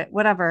 screw it,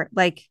 whatever.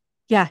 Like,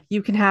 yeah,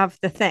 you can have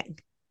the thing.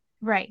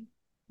 Right.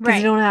 Because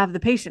I don't have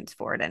the patience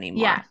for it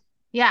anymore.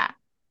 Yeah.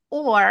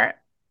 Or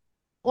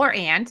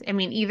I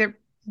mean, either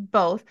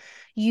both,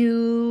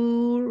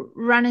 you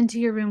run into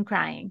your room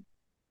crying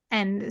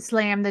and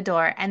slam the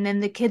door, and then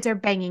the kids are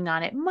banging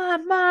on it,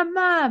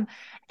 mom,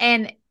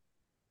 and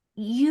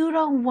you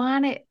don't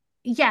want it.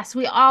 Yes,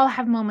 we all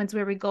have moments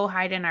where we go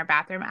hide in our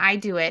bathroom. I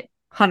do it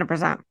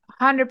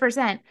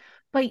 100%,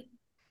 but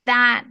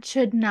that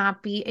should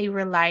not be a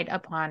relied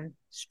upon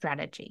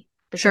strategy.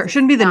 Sure, it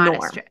shouldn't be the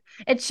norm.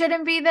 It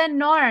shouldn't be the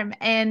norm.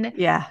 And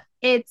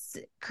it's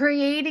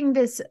creating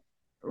this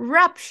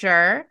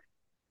rupture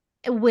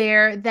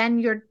where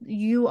then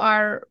you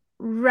are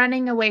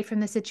running away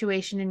from the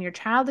situation, and your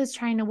child is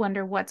trying to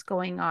wonder what's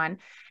going on.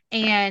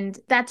 And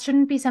that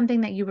shouldn't be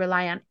something that you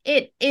rely on.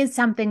 It is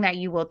something that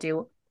you will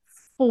do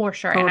for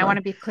sure. Totally. And I want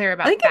to be clear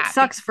about that. I think it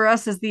sucks for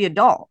us as the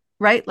adult,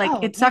 right?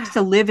 Like, it sucks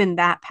to live in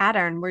that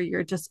pattern where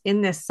you're just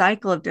in this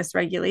cycle of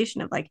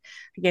dysregulation of like,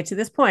 I get to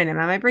this point, I'm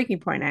at my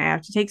breaking point, I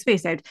have to take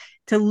space, I have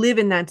to live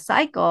in that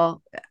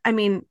cycle. I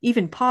mean,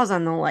 even pause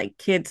on the like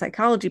kid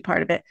psychology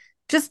part of it,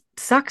 just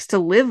sucks to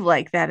live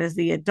like that as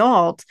the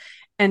adult.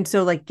 And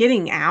so like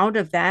getting out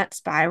of that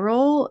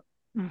spiral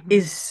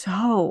is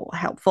so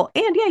helpful.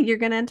 And you're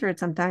going to enter it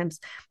sometimes.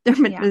 There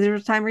was a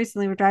time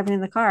recently we're driving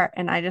in the car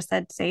and I just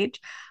said, Sage,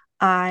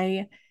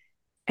 I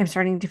am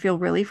starting to feel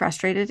really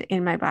frustrated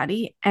in my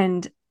body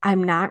and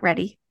I'm not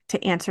ready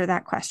to answer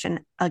that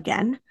question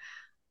again.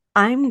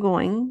 I'm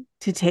going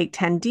to take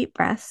 10 deep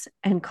breaths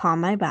and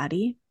calm my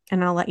body,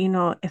 and I'll let you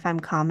know if I'm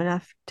calm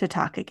enough to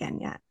talk again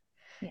yet.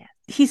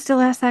 he still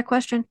asked that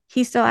question.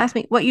 He still asked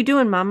me, what you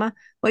doing, mama?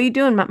 What you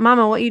doing,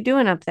 mama? What you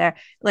doing up there?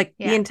 Like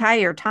the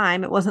entire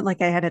time. It wasn't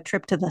like I had a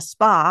trip to the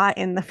spa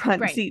in the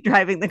front seat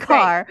driving the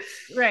car.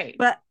 Right.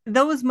 But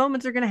those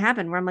moments are going to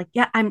happen where I'm like,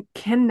 yeah, I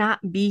cannot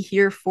be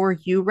here for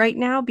you right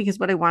now, because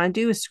what I want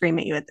to do is scream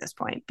at you at this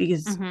point,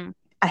 because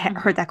I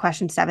heard that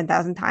question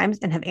 7,000 times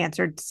and have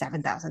answered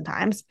 7,000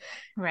 times.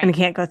 And I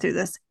can't go through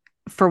this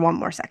for one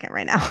more second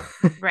right now.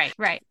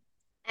 Right.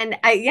 And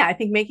I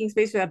think making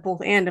space for that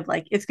both and of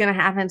like, it's going to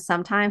happen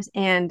sometimes.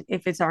 And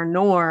if it's our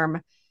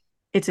norm,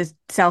 it's a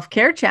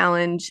self-care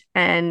challenge.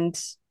 And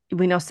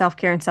we know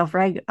self-care and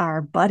self-reg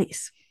are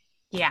buddies.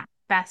 Yeah.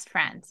 Best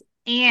friends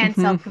and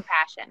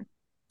self-compassion.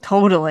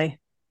 Totally.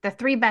 The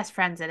 3 best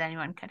friends that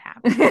anyone could have.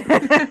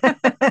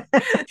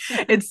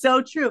 It's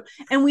so true.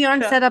 And we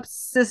aren't set up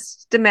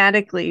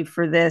systematically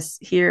for this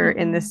here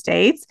in the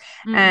States.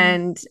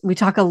 And we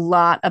talk a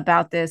lot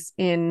about this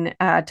in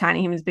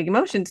Tiny Humans, Big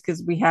Emotions,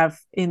 because we have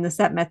in the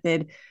SET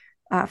method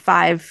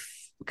 5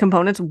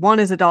 components. 1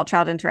 is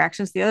adult-child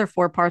interactions. The other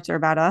 4 parts are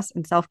about us,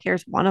 and self-care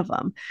is one of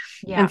them.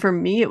 Yeah. And for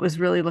me, it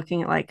was really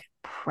looking at like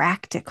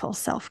practical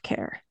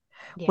self-care.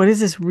 Yeah. What does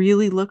this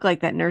really look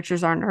like that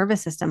nurtures our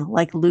nervous system?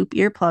 Like loop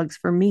earplugs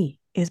for me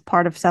is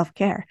part of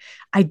self-care.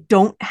 I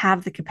don't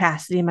have the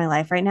capacity in my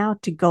life right now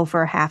to go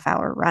for a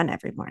half-hour run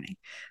every morning,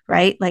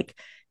 right? Like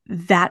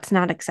that's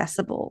not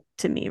accessible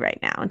to me right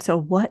now. And so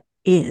what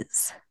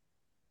is?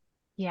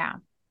 Yeah.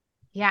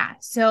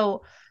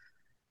 So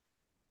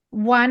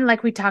 1,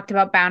 like we talked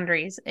about,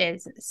 boundaries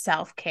is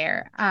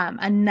self-care.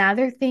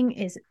 Another thing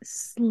is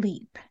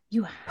sleep.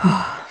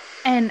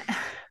 And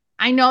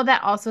I know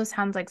that also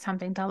sounds like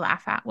something to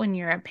laugh at when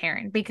you're a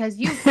parent, because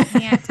you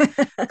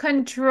can't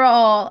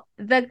control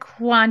the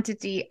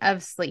quantity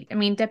of sleep. I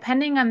mean,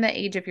 depending on the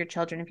age of your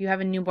children, if you have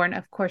a newborn,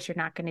 of course, you're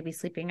not going to be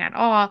sleeping at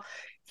all.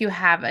 If you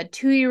have a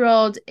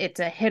 2-year-old, it's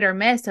a hit or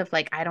miss of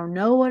like, I don't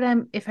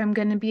know if I'm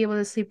going to be able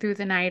to sleep through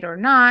the night or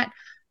not.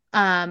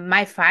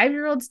 My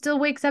 5-year-old still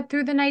wakes up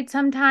through the night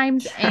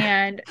sometimes.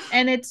 And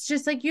it's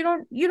just like, you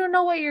don't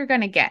know what you're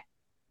going to get.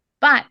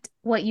 But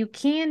what you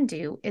can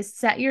do is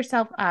set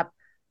yourself up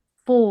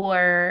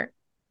for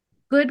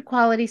good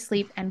quality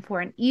sleep and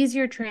for an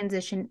easier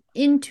transition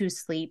into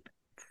sleep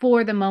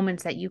for the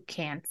moments that you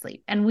can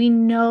sleep. And we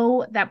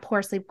know that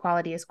poor sleep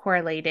quality is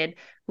correlated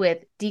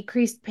with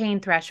decreased pain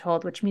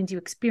threshold, which means you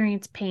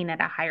experience pain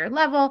at a higher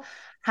level,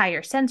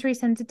 higher sensory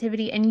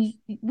sensitivity. And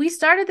we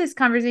started this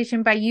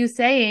conversation by you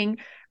saying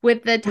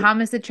with the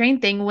Thomas the Train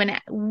thing,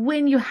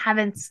 when you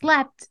haven't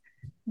slept,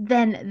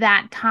 then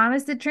that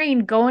Thomas the Train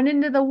going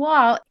into the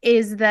wall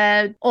is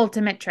the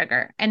ultimate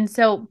trigger. And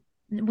so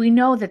we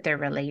know that they're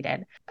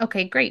related.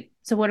 Okay, great.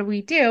 So what do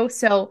we do?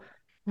 So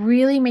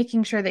really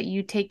making sure that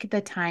you take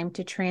the time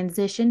to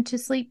transition to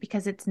sleep,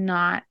 because it's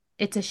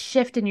a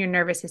shift in your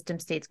nervous system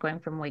states going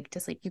from wake to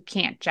sleep. You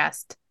can't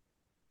just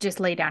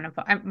lay down and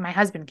fall. My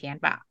husband can,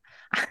 but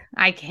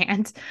I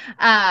can't.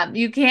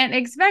 You can't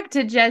expect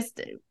to just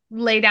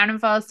lay down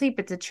and fall asleep.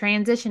 It's a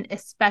transition,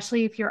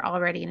 especially if you're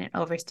already in an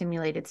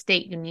overstimulated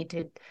state. You need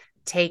to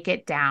take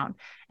it down.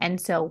 And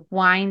so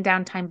wind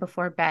down time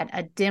before bed,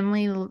 a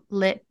dimly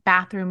lit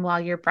bathroom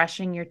while you're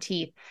brushing your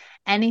teeth,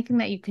 anything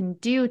that you can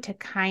do to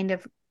kind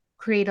of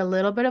create a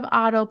little bit of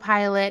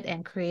autopilot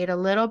and create a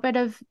little bit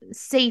of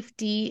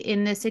safety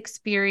in this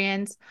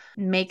experience,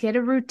 make it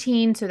a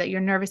routine so that your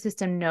nervous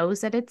system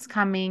knows that it's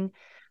coming,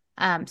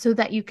 so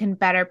that you can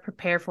better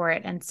prepare for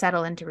it and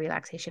settle into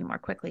relaxation more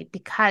quickly.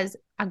 Because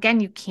again,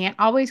 you can't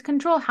always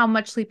control how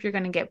much sleep you're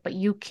going to get, but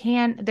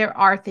there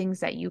are things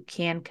that you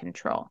can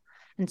control.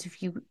 And so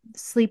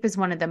sleep is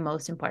one of the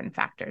most important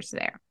factors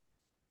there.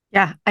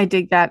 Yeah, I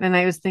dig that. And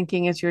I was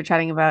thinking as you were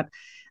chatting about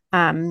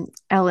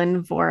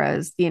Ellen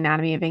Vora's The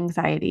Anatomy of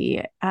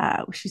Anxiety.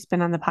 She's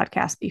been on the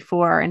podcast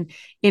before, and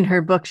in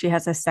her book, she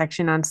has a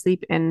section on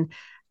sleep and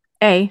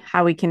A,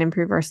 how we can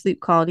improve our sleep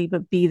quality,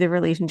 but B, the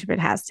relationship it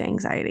has to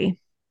anxiety.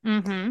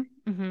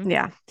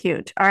 Yeah,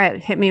 huge. All right,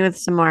 hit me with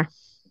some more.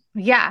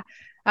 Yeah.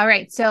 All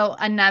right. So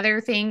another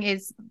thing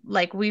is,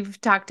 like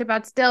we've talked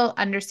about, still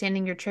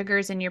understanding your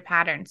triggers and your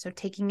patterns. So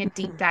taking a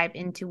deep dive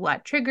into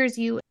what triggers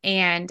you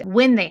and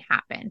when they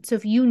happen. So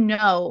if you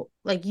know,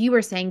 like you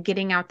were saying,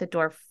 getting out the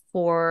door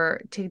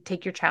to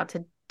take your child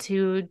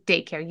to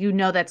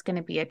daycare, that's going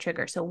to be a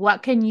trigger. So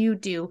what can you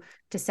do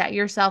to set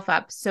yourself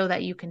up so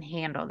that you can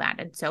handle that?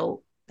 And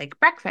so like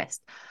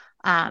breakfast,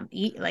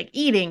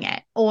 eating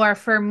it, or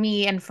for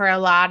me and for a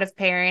lot of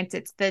parents,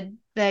 it's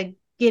the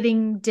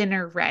getting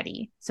dinner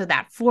ready. So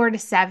that 4 to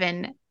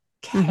 7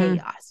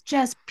 chaos,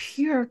 just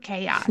pure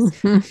chaos.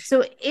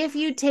 So if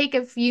you take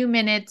a few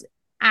minutes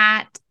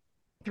at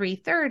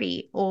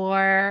 3:30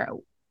 or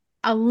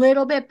a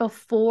little bit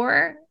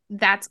before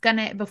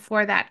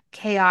that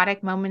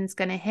chaotic moment's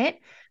going to hit,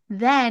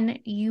 then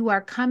you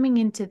are coming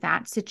into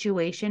that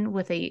situation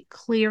with a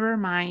clearer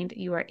mind.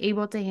 You are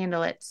able to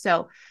handle it.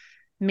 So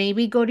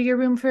maybe go to your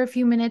room for a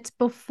few minutes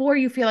before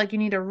you feel like you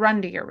need to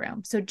run to your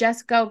room. So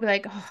just go, be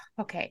like, oh,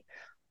 okay.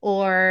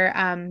 Or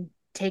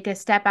take a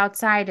step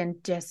outside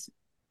and just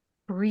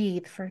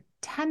breathe for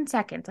 10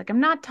 seconds. Like, I'm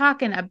not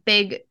talking a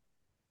big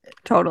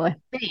Totally.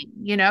 thing,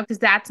 because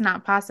that's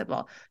not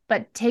possible.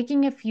 But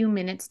taking a few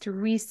minutes to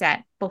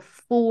reset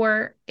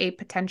before a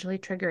potentially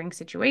triggering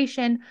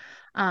situation,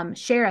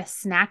 share a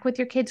snack with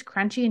your kids.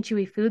 Crunchy and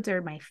chewy foods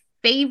are my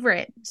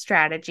favorite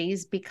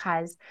strategies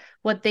because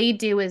what they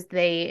do is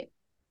they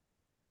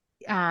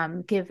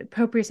give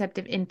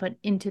proprioceptive input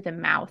into the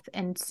mouth.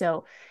 And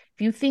so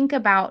if you think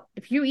about,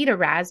 if you eat a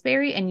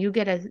raspberry and you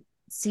get a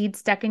seed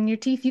stuck in your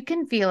teeth, you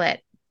can feel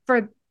it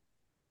for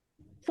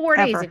 4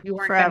 days if you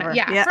weren't forever.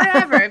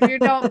 Forever if you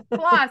don't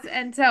floss.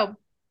 And so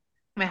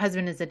my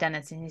husband is a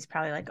dentist and he's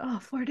probably like, oh,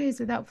 4 days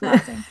without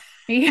flossing.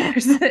 He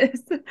hears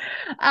this.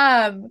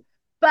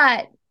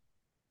 But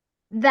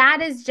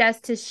that is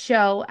just to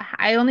show,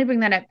 I only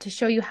bring that up to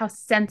show you how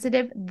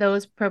sensitive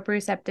those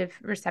proprioceptive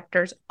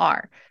receptors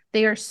are.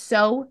 They are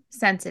so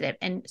sensitive.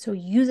 And so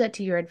use it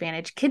to your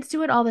advantage. Kids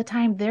do it all the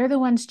time. They're the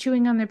ones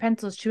chewing on their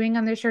pencils, chewing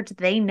on their shirts.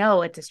 They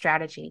know it's a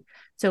strategy.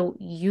 So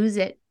use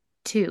it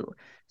too.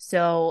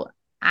 So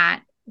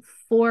at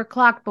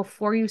 4:00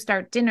 before you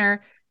start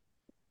dinner,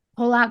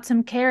 pull out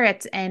some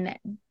carrots and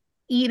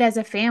eat as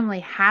a family,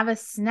 have a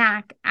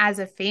snack as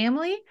a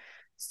family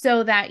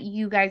so that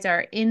you guys are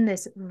in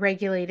this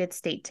regulated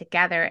state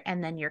together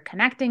and then you're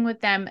connecting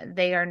with them.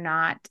 They are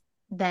not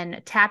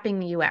then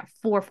tapping you at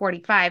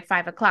 4:45,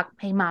 5:00.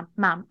 Hey, mom,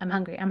 I'm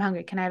hungry.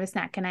 Can I have a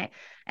snack?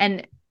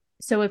 And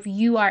so if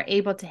you are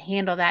able to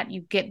handle that,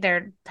 you get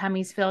their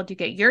tummies filled, you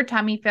get your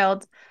tummy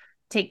filled,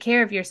 take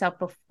care of yourself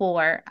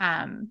before,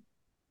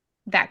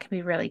 that can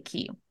be really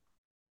key.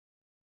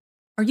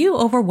 Are you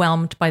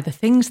overwhelmed by the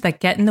things that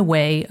get in the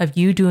way of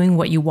you doing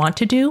what you want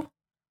to do?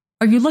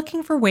 Are you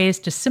looking for ways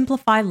to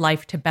simplify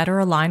life to better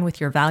align with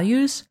your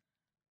values?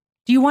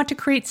 Do you want to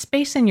create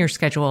space in your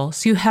schedule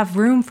so you have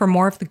room for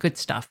more of the good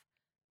stuff?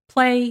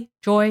 Play,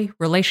 joy,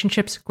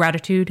 relationships,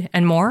 gratitude,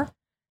 and more?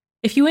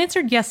 If you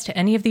answered yes to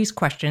any of these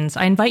questions,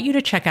 I invite you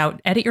to check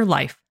out Edit Your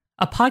Life,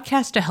 a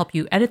podcast to help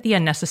you edit the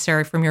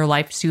unnecessary from your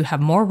life so you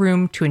have more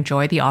room to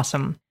enjoy the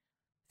awesome.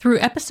 Through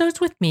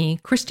episodes with me,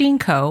 Christine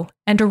Coe,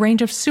 and a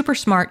range of super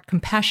smart,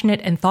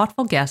 compassionate, and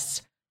thoughtful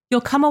guests, you'll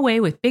come away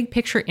with big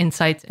picture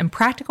insights and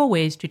practical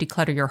ways to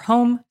declutter your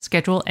home,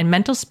 schedule, and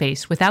mental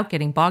space without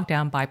getting bogged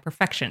down by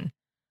perfection.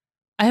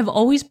 I have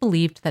always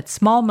believed that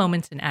small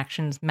moments and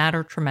actions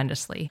matter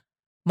tremendously.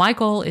 My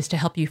goal is to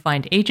help you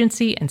find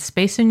agency and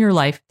space in your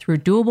life through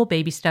doable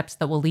baby steps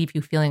that will leave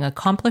you feeling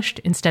accomplished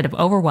instead of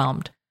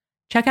overwhelmed.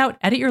 Check out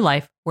Edit Your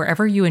Life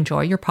wherever you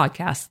enjoy your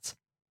podcasts.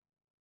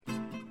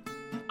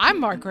 I'm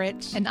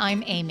Margaret. And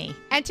I'm Amy.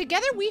 And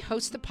together we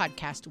host the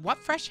podcast, What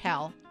Fresh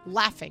Hell?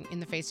 Laughing in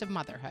the Face of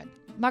Motherhood.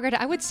 Margaret,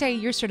 I would say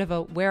you're sort of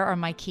a where are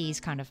my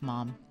keys kind of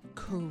mom.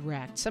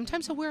 Correct.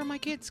 Sometimes a where are my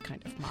kids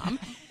kind of mom.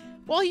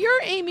 Well,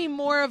 you're, Amy,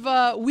 more of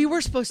a we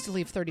were supposed to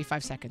leave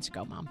 35 seconds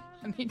ago, mom.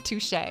 I mean,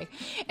 touche.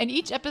 In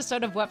each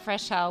episode of What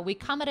Fresh Hell, we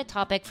come at a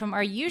topic from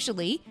our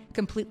usually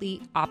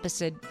completely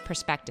opposite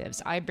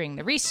perspectives. I bring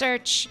the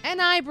research.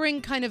 And I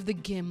bring kind of the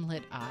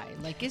gimlet eye.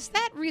 Like, is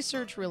that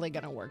research really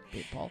going to work,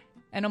 people?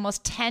 And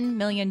almost 10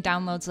 million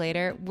downloads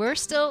later, we're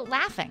still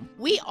laughing.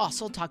 We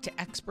also talk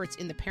to experts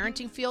in the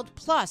parenting field,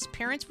 plus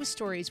parents with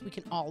stories we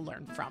can all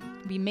learn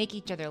from. We make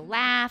each other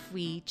laugh,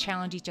 we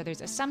challenge each other's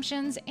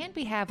assumptions, and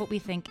we have what we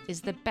think is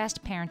the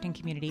best parenting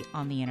community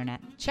on the internet.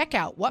 Check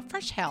out What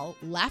Fresh Hell?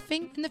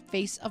 Laughing in the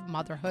Face of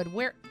Motherhood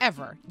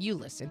wherever you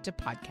listen to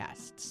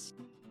podcasts.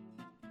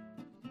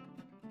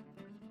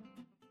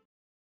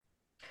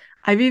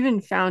 I've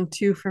even found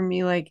too, for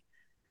me, like,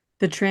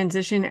 the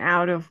transition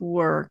out of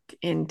work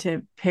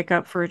into pick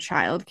up for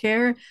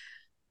childcare,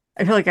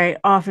 I feel like I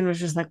often was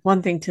just like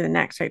one thing to the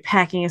next, right?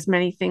 Packing as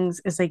many things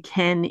as I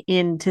can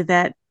into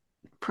that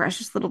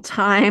precious little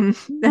time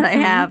that I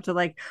have to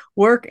like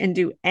work and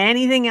do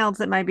anything else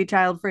that might be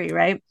child free,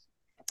 right?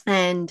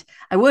 And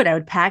I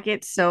would pack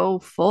it so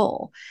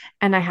full.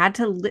 And I had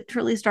to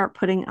literally start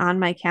putting on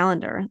my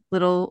calendar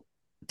little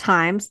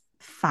times,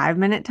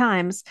 5-minute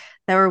times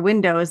that were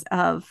windows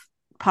of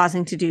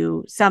pausing to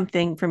do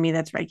something for me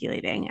that's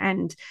regulating.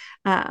 And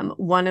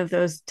one of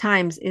those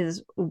times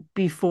is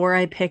before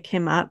I pick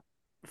him up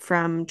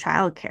from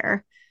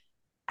childcare,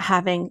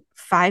 having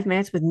 5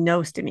 minutes with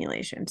no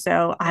stimulation.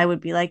 So I would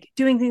be like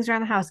doing things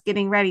around the house,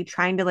 getting ready,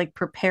 trying to like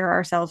prepare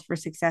ourselves for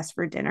success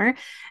for dinner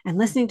and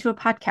listening to a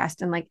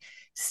podcast and like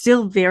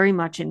still very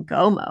much in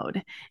go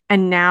mode.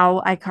 And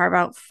now I carve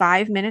out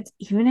 5 minutes,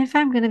 even if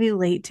I'm going to be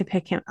late to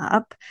pick him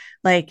up.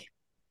 Like,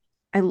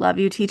 I love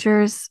you,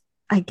 teachers.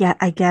 I get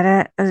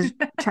it as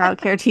a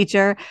childcare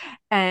teacher.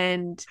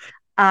 And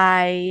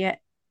I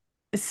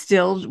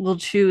still will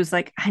choose,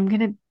 like, I'm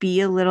going to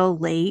be a little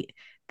late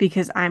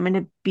because I'm going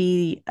to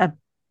be a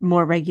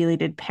more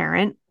regulated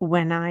parent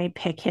when I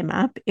pick him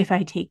up. If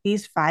I take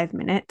these 5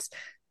 minutes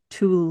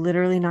to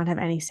literally not have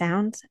any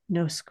sounds,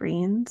 no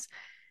screens,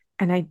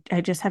 and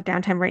I just have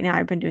downtime right now.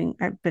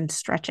 I've been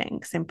stretching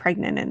because I'm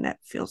pregnant and that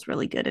feels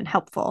really good and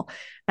helpful.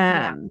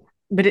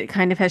 But it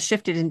kind of has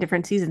shifted in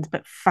different seasons,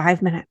 but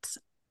 5 minutes.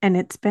 And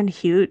it's been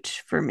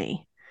huge for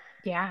me.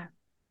 Yeah.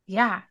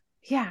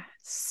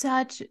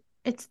 Such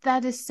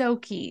That is so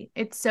key.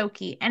 It's so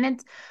key. And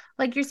it's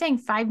like you're saying,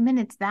 5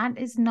 minutes, that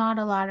is not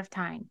a lot of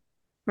time.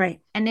 Right.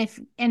 And if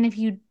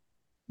you,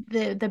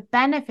 the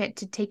benefit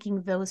to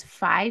taking those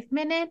 5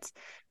 minutes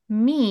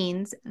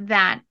means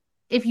that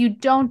if you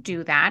don't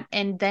do that,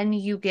 and then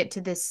you get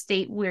to this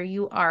state where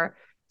you are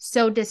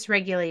so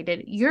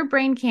dysregulated, your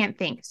brain can't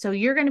think. So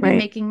you're going to be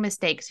making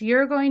mistakes.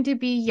 You're going to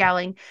be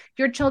yelling.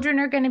 Your children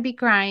are going to be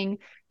crying.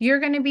 You're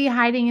going to be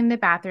hiding in the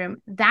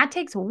bathroom. That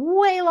takes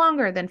way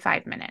longer than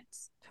 5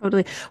 minutes.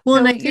 Totally. Well,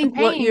 So and I think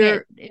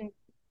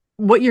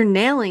what you're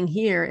nailing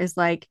here is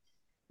like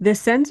the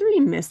sensory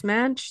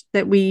mismatch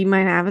that we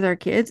might have with our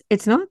kids.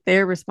 It's not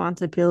their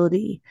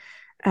responsibility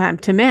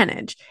to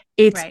manage.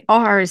 It's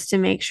ours to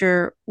make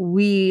sure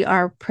we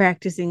are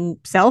practicing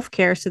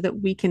self-care so that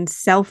we can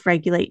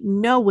self-regulate,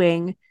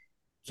 knowing,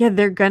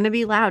 they're going to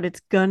be loud. It's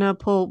going to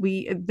pull.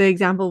 The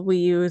example we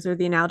use, or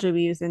the analogy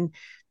we use in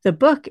the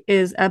book,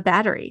 is a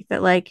battery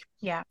that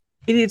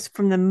it is,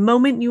 from the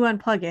moment you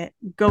unplug it,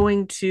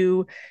 going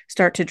to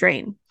start to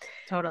drain.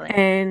 Totally.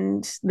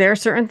 And there are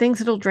certain things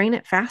that'll drain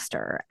it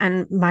faster.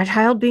 And my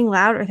child being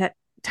loud, or that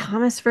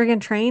Thomas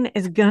friggin' train,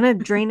 is gonna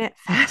drain it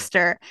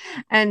faster.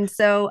 And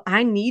so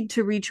I need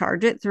to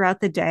recharge it throughout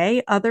the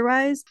day.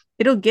 Otherwise,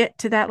 it'll get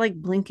to that like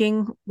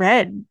blinking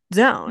red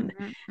zone.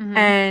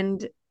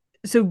 And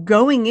so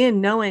going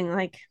in knowing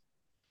like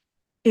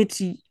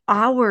it's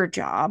our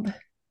job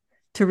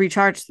to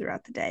recharge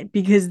throughout the day,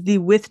 because the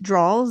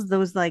withdrawals,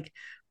 those like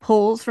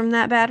pulls from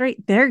that battery,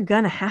 they're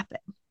gonna happen.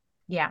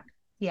 Yeah.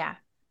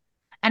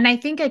 And I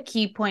think a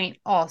key point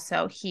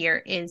also here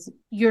is,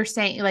 you're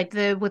saying like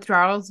the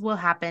withdrawals will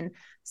happen.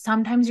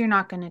 Sometimes you're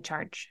not going to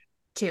charge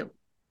too.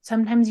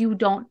 Sometimes you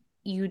don't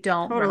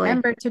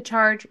remember to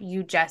charge.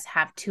 You just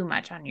have too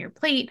much on your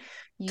plate.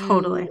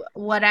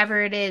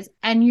 Whatever it is.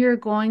 And you're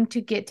going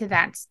to get to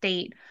that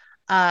state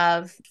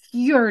of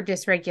your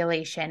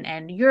dysregulation,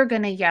 and you're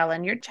going to yell,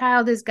 and your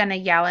child is going to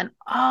yell, and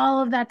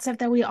all of that stuff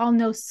that we all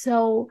know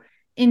so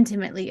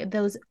intimately.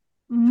 Those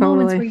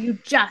moments where you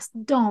just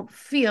don't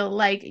feel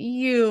like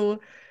you,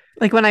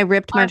 like when I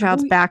ripped my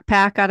child's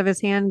backpack out of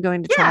his hand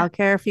going to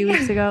childcare a few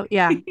weeks ago.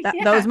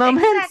 Those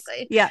moments.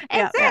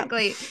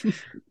 Exactly.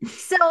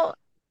 So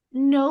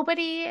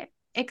nobody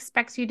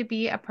expects you to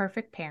be a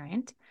perfect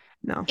parent.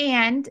 No.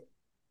 And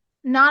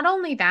not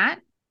only that,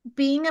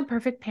 being a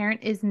perfect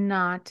parent is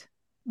not,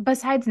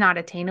 besides not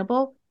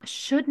attainable,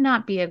 should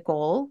not be a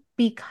goal,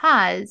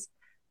 because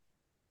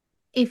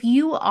if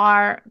you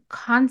are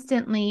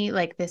constantly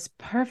like this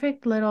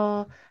perfect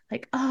little,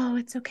 like, oh,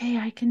 it's okay,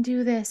 I can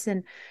do this,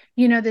 and,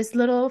 this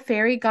little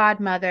fairy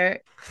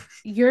godmother,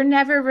 you're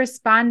never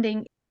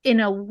responding in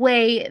a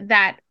way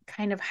that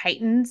kind of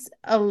heightens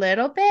a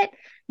little bit.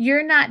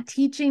 You're not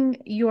teaching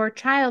your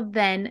child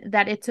then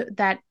that it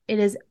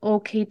is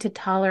okay to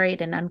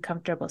tolerate an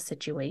uncomfortable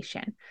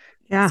situation.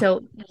 Yeah.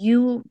 So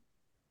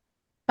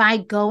by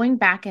going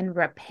back and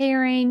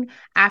repairing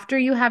after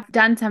you have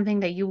done something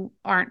that you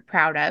aren't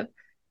proud of,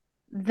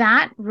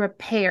 that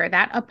repair,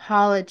 that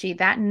apology,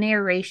 that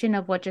narration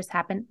of what just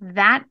happened,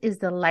 that is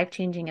the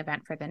life-changing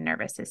event for the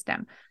nervous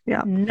system,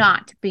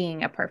 not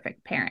being a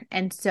perfect parent.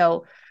 And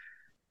so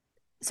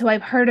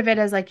I've heard of it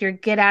as like your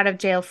get out of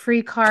jail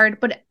free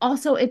card, but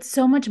also it's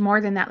so much more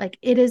than that. Like,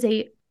 it is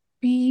a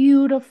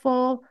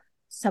beautiful,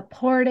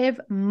 supportive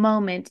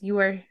moment. You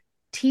are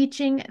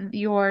teaching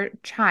your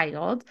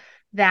child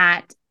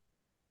that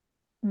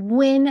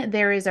when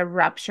there is a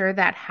rupture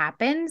that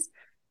happens,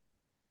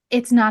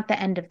 it's not the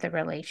end of the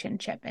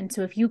relationship. And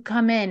so if you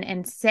come in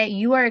and say,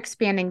 you are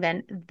expanding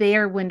then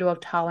their window of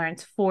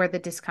tolerance for the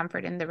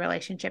discomfort in the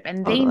relationship.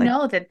 And they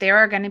know that there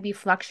are going to be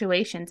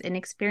fluctuations in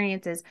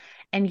experiences,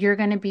 and you're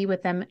going to be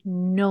with them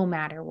no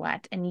matter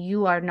what. And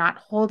you are not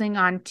holding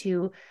on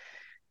to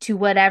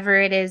whatever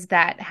it is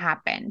that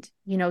happened.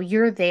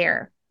 You're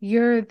there.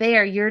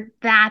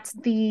 That's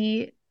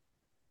the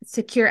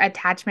secure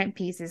attachment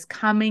piece, is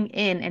coming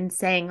in and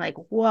saying like,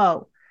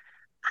 whoa,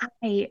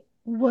 I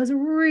was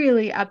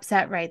really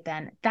upset right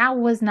then. That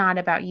was not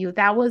about you.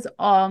 That was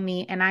all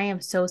me. And I am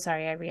so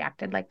sorry I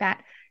reacted like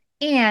that.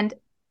 And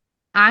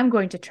I'm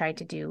going to try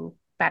to do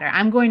better.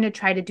 I'm going to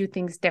try to do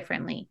things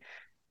differently.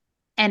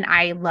 And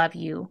I love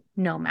you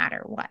no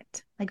matter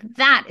what. Like,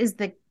 that is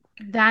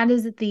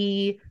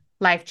the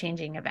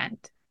life-changing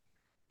event.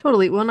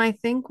 Totally. Well, and I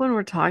think when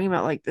we're talking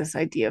about like this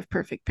idea of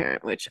perfect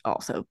parent, which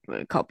also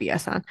call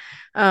BS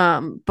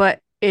on, but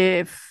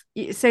if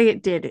say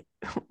it did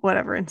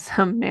whatever in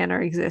some manner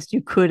exist,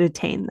 you could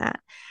attain that.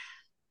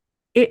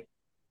 It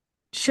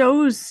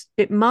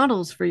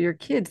models for your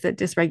kids that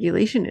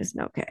dysregulation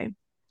isn't okay.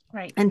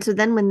 Right. And so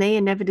then when they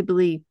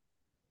inevitably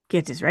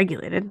get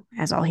dysregulated,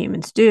 as all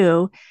humans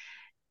do,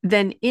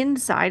 then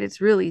inside it's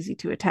real easy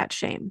to attach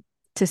shame,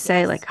 to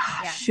say like,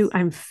 shoot,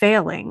 I'm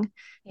failing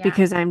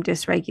because I'm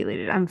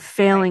dysregulated. I'm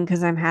failing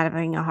because I'm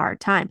having a hard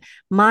time.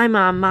 My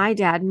mom, my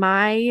dad,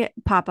 my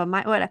papa,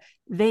 whatever,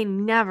 they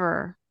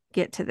never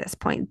get to this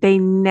point. They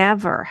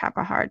never have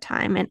a hard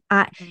time. And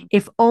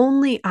if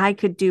only I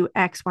could do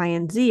X, Y,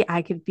 and Z,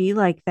 I could be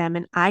like them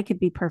and I could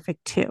be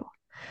perfect too.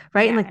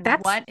 right? Yeah, And like and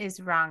that's what is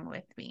wrong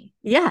with me?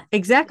 yeah,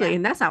 exactly. Yeah.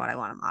 And that's not what I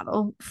want to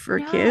model for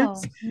No,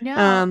 kids.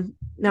 no.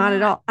 Not at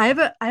Yeah. all. I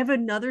have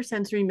another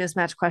sensory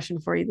mismatch question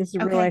for you. This is a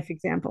real Okay. life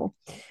example.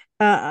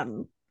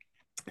 Um,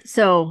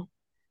 so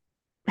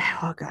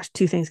oh gosh,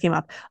 two things came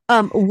up.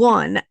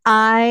 One,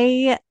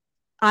 I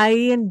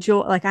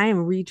enjoy, like, I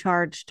am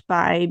recharged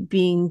by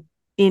being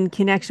in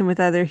connection with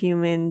other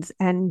humans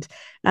and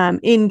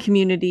in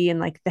community, and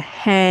like the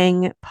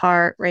hang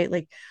part, right?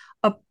 Like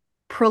a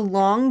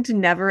prolonged,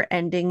 never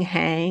ending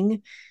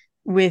hang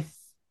with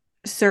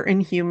certain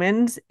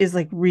humans is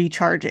like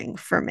recharging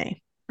for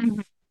me.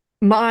 Mhm.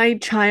 My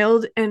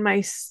child and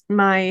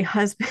my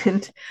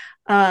husband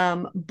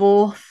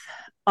both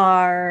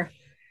are,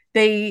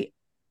 they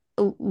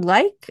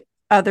like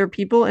other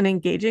people and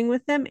engaging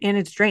with them, and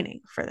it's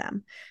draining for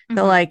them.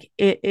 So Mhm. like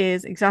it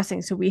is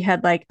exhausting. So we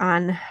had like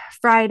on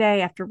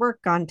Friday after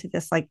work gone to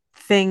this like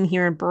thing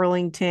here in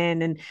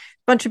Burlington, and a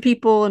bunch of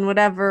people and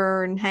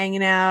whatever, and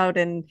hanging out,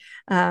 and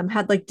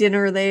had like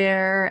dinner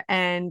there,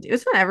 and it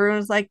was fun. Everyone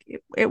was like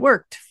it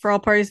worked for all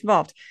parties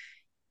involved.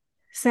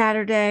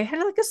 Saturday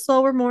had like a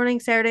slower morning.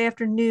 Saturday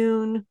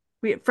afternoon,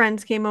 we had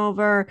friends came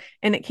over,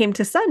 and it came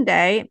to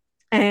Sunday,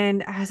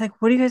 and I was like,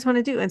 what do you guys want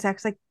to do? And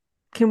Zach's like,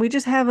 can we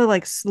just have a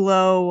like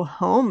slow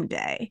home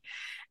day?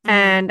 Mm.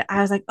 And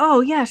I was like,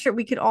 oh yeah, sure.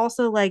 We could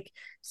also like,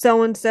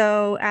 so and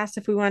so asked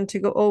if we wanted to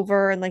go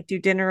over and like do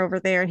dinner over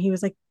there, and he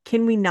was like,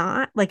 can we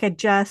not? Like,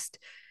 Yeah.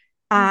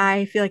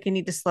 I feel like I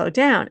need to slow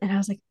down. And I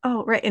was like,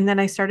 oh, right. And then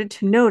I started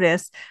to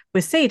notice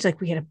with Sage, like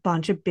we had a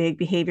bunch of big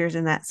behaviors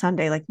in that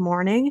Sunday, like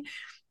morning,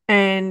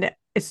 and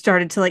it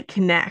started to like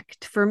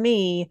connect for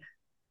me.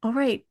 All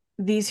right,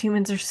 these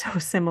humans are so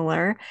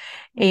similar,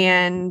 Mhm.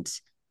 and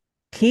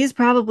he's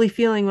probably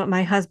feeling what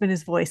my husband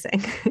is voicing.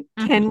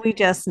 Mhm. Can we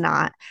just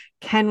not?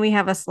 Can we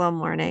have a slow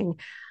morning?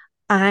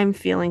 I'm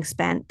feeling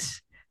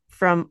spent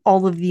from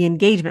all of the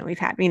engagement we've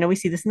had. You know, we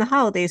see this in the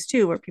holidays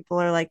too, where people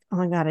are like, oh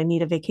my God, I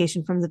need a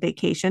vacation from the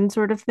vacation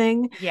sort of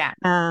thing. Yeah.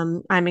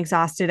 I'm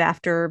exhausted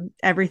after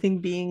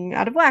everything being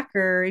out of whack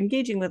or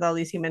engaging with all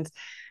these humans.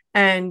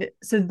 And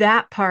so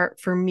that part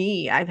for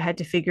me, I've had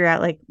to figure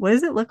out like, what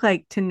does it look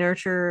like to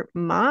nurture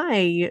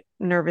my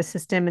nervous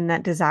system and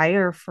that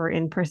desire for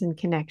in-person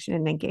connection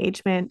and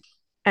engagement,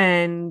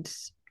 and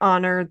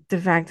honor the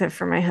fact that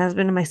for my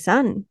husband and my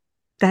son,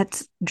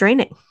 that's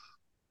draining.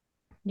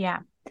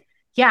 Yeah.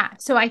 Yeah.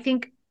 So I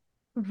think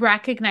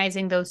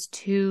recognizing those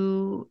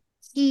two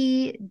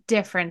key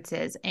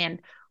differences,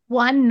 and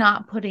one,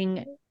 not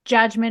putting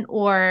judgment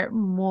or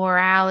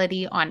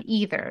morality on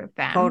either of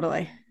them,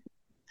 Totally.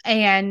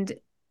 and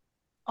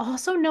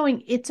also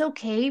knowing it's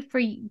okay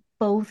for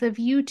both of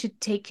you to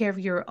take care of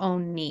your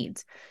own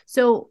needs.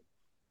 So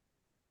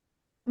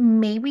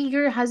maybe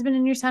your husband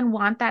and your son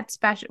want that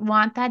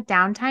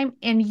downtime,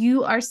 and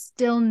you are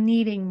still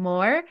needing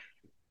more.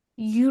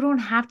 You don't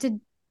have to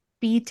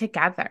be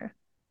together.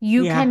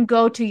 You Yeah. can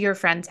go to your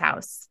friend's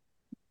house,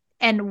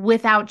 and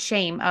without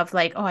shame of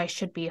like, oh, I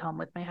should be home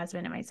with my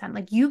husband and my son.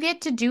 Like, you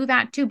get to do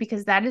that too,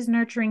 because that is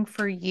nurturing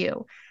for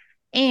you.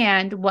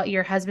 And what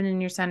your husband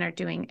and your son are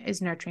doing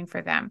is nurturing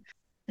for them.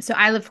 So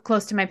I live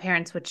close to my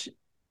parents, which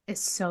is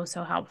so,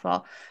 so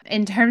helpful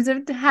in terms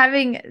of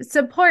having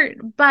support.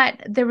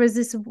 But there was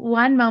this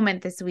one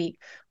moment this week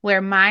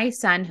where my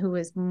son, who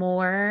is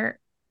more,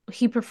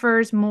 he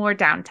prefers more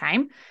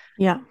downtime.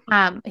 Yeah.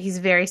 He's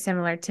very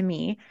similar to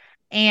me.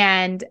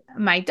 And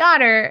my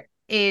daughter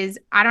is,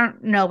 I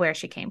don't know where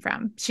she came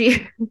from.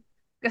 She,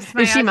 because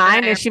my Is she husband and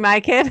mine? I Is are, she my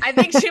kid? I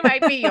think she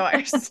might be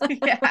yours.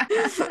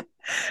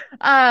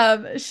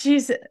 Yeah.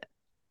 She's,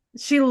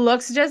 she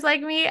looks just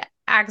like me,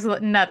 acts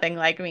nothing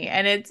like me,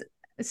 and it's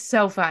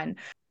so fun.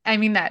 I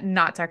mean that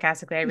not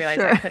sarcastically. I realize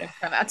Sure. that could have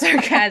come out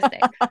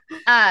sarcastic.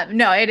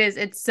 No, it is.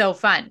 It's so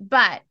fun.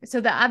 But so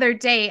the other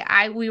day,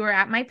 we were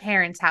at my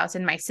parents' house,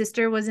 and my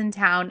sister was in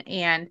town,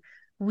 and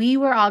we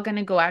were all going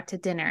to go out to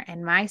dinner.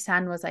 And my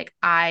son was like,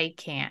 I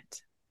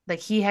can't. Like,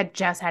 he had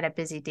just had a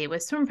busy day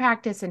with swim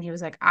practice, and he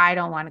was like, I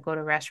don't want to go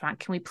to a restaurant.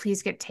 Can we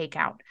please get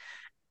takeout?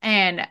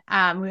 And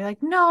we were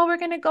like, no, we're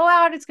going to go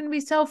out. It's going to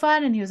be so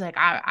fun. And he was like,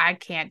 I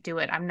can't do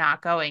it. I'm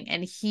not going.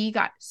 And he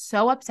got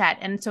so upset.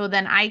 And so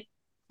then I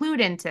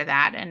clued into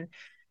that, and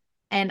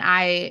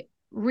I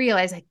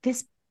realized like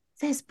this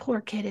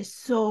poor kid is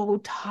so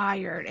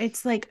tired.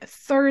 It's like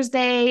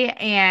Thursday,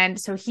 and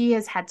so he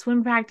has had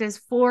swim practice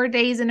 4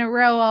 days in a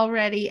row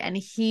already, and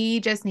he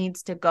just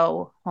needs to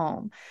go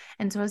home.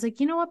 And so I was like,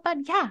 you know what, bud?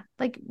 Yeah,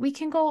 like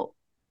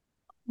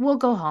we'll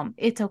go home.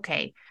 It's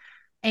okay.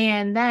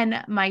 And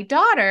then my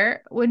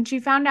daughter, when she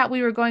found out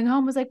we were going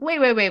home, was like,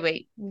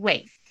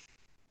 wait.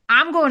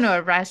 I'm going to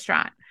a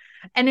restaurant.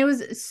 And it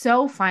was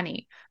so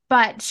funny.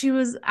 But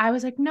I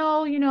was like,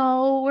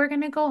 no, we're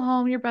going to go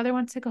home. Your brother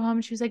wants to go home.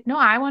 And she was like, no,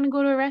 I want to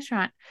go to a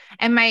restaurant.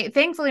 And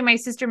thankfully, my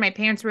sister, my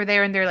parents were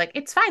there, and they're like,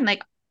 it's fine.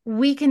 Like,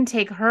 we can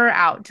take her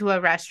out to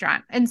a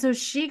restaurant. And so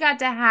she got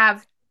to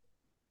have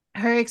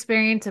her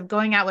experience of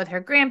going out with her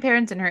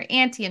grandparents and her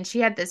auntie. And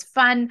she had this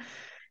fun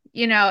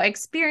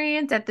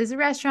experience at this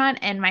restaurant,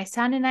 and my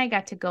son and I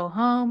got to go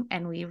home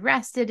and we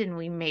rested and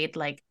we made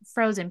like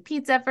frozen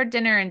pizza for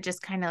dinner and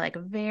just kind of like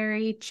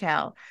very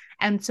chill.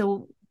 And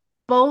so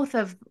both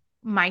of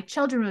my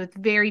children with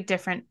very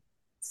different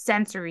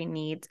sensory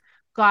needs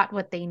got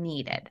what they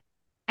needed.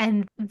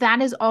 And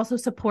that is also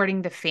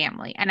supporting the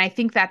family. And I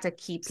think that's a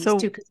key piece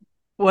too.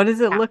 What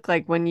does it look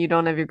like when you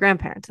don't have your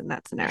grandparents in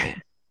that scenario?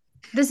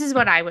 This is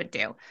what I would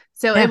do.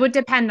 So it would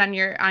depend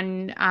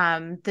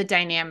on the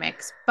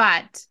dynamics,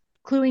 but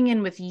cluing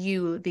in with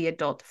you, the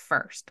adult,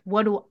 first.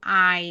 What do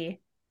I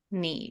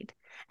need?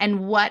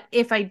 And what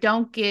if I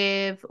don't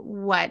give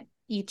what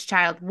each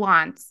child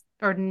wants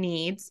or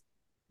needs,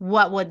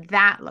 what would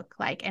that look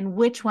like? And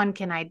which one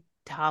can I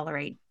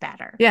tolerate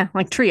better? Yeah,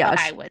 like triage. What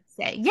I would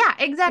say. Yeah,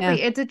 exactly.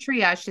 Yeah. It's a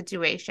triage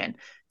situation.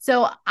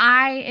 So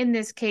I, in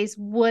this case,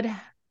 would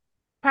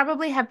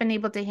probably have been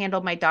able to handle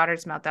my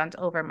daughter's meltdowns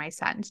over my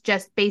son's,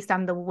 just based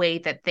on the way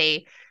that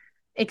they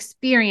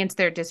experience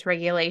their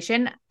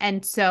dysregulation.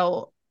 And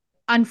so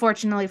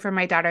unfortunately for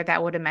my daughter,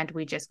 that would have meant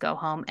we just go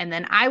home. And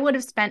then I would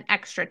have spent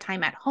extra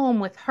time at home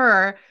with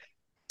her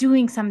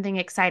doing something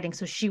exciting.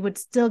 So she would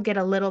still get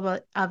a little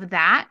bit of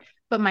that,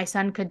 but my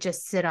son could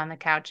just sit on the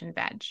couch and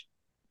veg.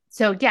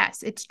 So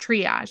yes, it's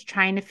triage,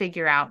 trying to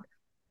figure out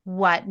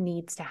what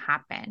needs to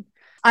happen.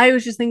 I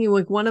was just thinking,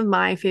 like, one of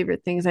my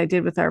favorite things I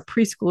did with our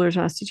preschoolers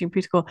when I was teaching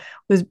preschool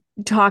was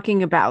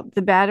talking about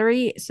the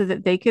battery so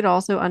that they could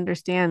also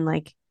understand,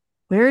 like,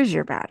 where is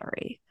your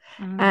battery?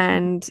 Mm-hmm.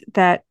 And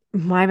that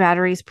my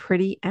battery is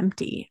pretty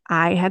empty.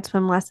 I had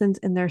swim lessons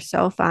and they're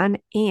so fun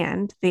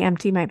and they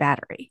empty my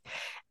battery.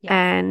 Yeah.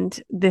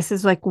 And this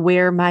is like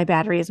where my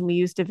battery is. And we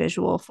used a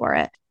visual for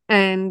it.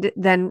 And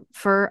then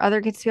for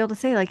other kids to be able to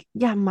say, like,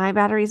 yeah, my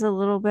battery is a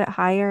little bit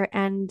higher.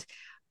 And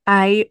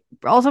I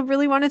also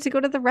really wanted to go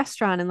to the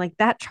restaurant, and like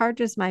that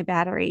charges my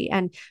battery,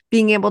 and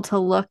being able to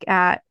look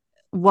at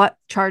what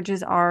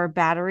charges our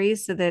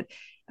batteries so that,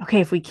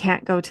 okay, if we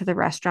can't go to the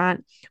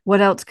restaurant,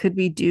 what else could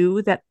we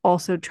do that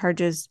also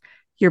charges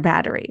your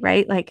battery,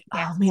 right? Like,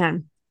 yes. Oh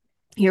man,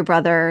 your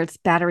brother's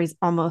battery's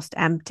almost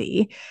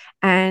empty.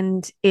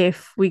 And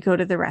if we go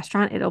to the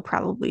restaurant, it'll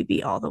probably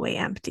be all the way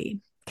empty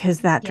because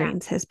that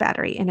drains his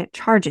battery and it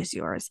charges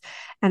yours.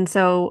 And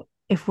so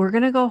if we're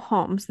going to go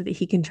home so that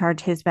he can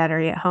charge his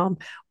battery at home,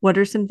 what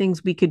are some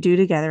things we could do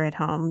together at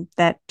home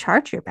that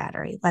charge your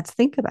battery? Let's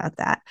think about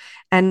that.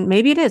 And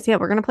maybe it is, we're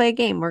going to play a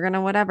game, we're going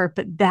to whatever,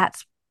 but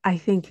that's, I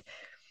think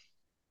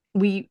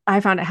I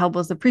found it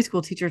helpful as a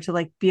preschool teacher to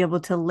like be able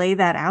to lay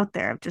that out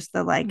there of just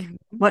the like, mm-hmm.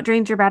 what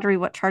drains your battery,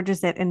 what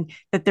charges it, and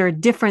that there are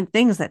different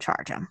things that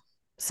charge them.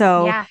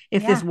 So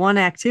if this one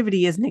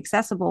activity isn't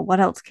accessible, what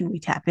else can we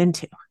tap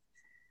into?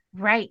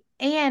 Right.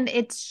 And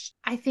it's,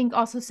 I think,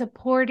 also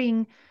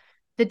supporting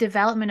the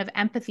development of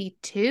empathy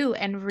too,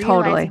 and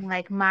realizing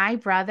like my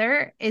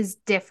brother is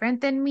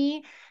different than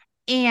me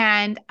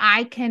and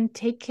I can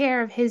take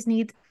care of his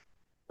needs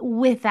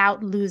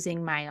without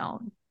losing my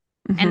own.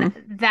 Mm-hmm.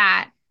 And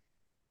that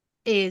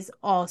is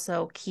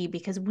also key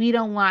because we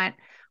don't want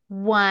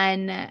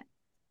one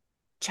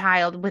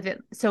child with it.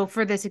 So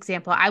for this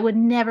example, I would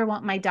never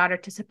want my daughter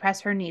to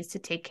suppress her needs to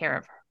take care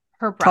of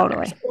her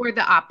brothers, or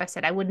the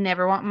opposite. I would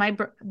never want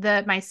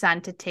my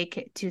son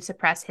to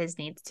suppress his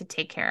needs to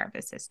take care of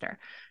his sister.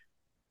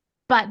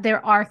 But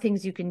there are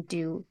things you can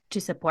do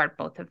to support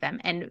both of them.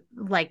 And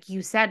like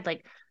you said,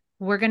 like,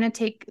 we're going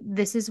to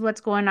this is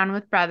what's going on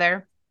with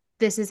brother.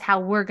 This is how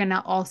we're going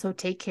to also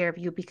take care of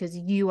you because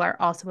you are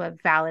also a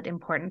valid,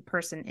 important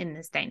person in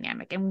this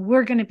dynamic. And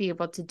we're going to be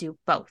able to do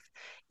both,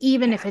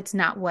 even if it's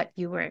not what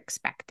you were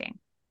expecting.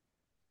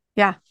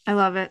 Yeah, I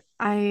love it.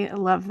 I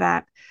love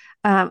that.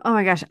 Oh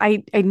my gosh,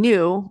 I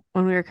knew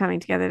when we were coming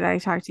together that I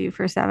talked to you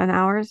for 7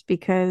 hours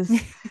because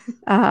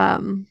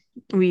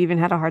we even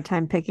had a hard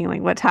time picking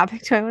like what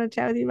topic do I want to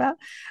chat with you about.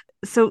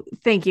 So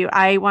thank you.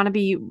 I want to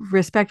be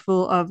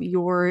respectful of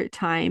your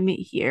time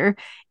here.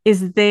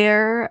 Is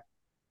there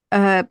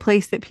a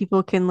place that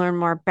people can learn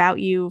more about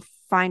you,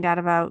 find out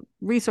about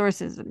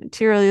resources and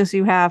materials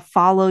you have,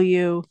 follow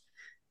you?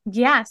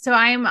 Yeah, so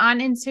I'm on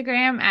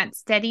Instagram at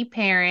Steady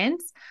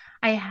Parents.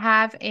 I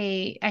have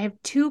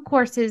 2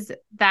 courses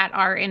that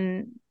are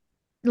in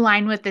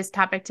line with this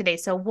topic today.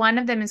 So one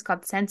of them is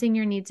called Sensing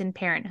Your Needs in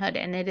Parenthood,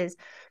 and it is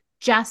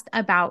just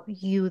about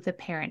you, the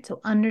parent.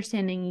 So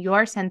understanding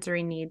your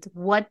sensory needs.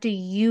 What do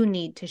you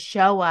need to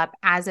show up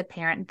as a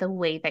parent the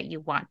way that you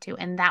want to?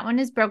 And that one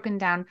is broken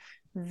down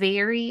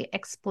very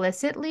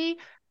explicitly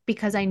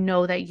because I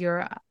know that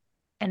you're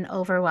an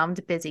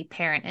overwhelmed, busy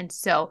parent. And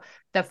so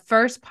the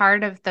first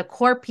part of the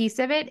core piece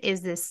of it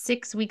is this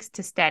 6 weeks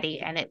to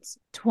steady, and it's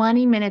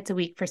 20 minutes a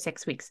week for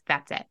 6 weeks.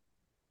 That's it.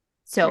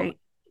 So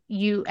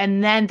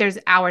and then there's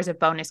hours of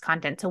bonus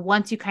content. So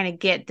once you kind of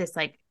get this,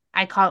 like,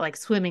 I call it like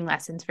swimming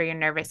lessons for your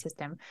nervous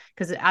system,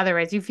 because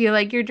otherwise you feel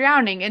like you're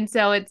drowning. And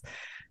so it's,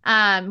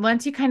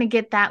 once you kind of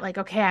get that, like,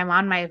 okay, I'm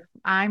on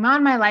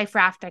my life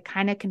raft, I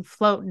kind of can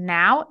float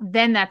now,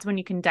 then that's when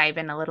you can dive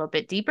in a little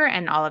bit deeper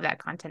and all of that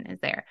content is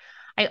there.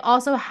 I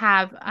also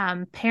have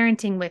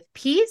Parenting with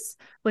Peace,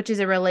 which is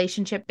a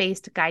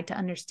relationship-based guide to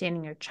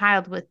understanding your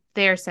child with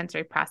their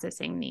sensory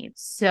processing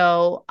needs.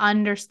 So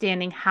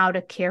understanding how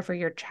to care for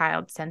your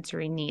child's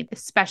sensory needs,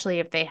 especially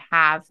if they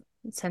have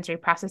sensory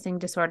processing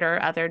disorder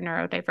or other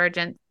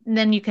neurodivergent,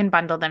 then you can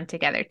bundle them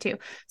together too.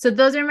 So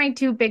those are my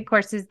 2 big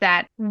courses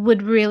that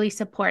would really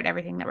support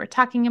everything that we're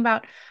talking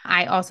about.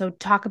 I also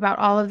talk about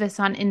all of this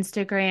on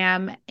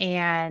Instagram,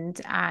 and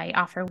I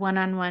offer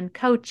one-on-one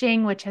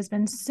coaching, which has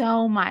been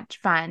so much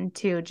fun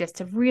too, just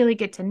to really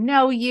get to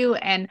know you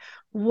and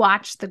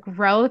watch the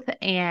growth.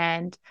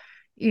 And,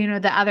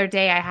 the other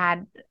day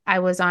I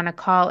was on a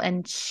call,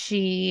 and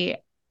she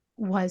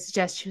was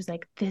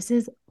like, this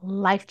is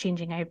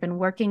life-changing. I've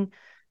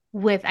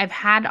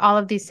had all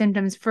of these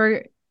symptoms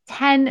for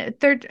 10,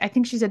 13, I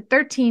think she said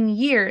 13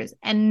 years,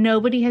 and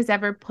nobody has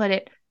ever put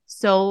it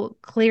so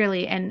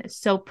clearly and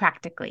so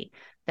practically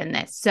than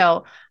this.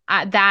 So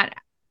that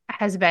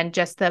has been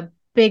just the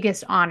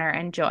biggest honor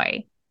and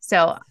joy.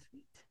 So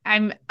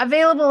I'm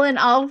available in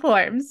all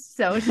forms.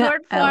 So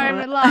short form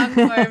and long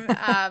form.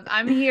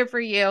 I'm here for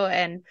you,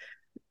 and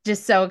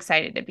just so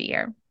excited to be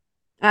here.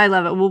 I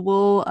love it.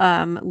 We'll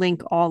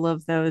link all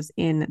of those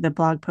in the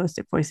blog post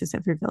at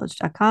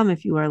voicesofyourvillage.com.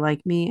 If you are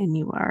like me and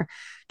you are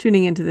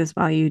tuning into this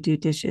while you do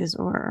dishes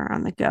or are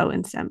on the go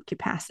in some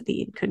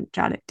capacity and couldn't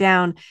jot it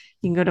down,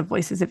 you can go to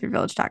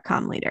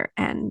voicesofyourvillage.com later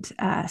and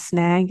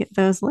snag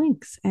those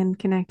links and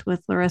connect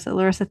with Larissa.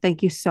 Larissa,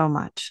 thank you so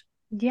much.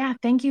 Yeah,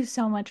 thank you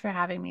so much for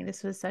having me.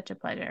 This was such a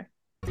pleasure.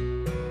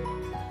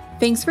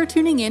 Thanks for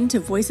tuning in to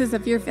Voices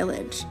of Your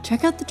Village.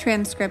 Check out the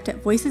transcript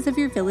at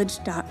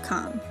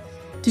voicesofyourvillage.com.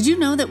 Did you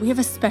know that we have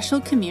a special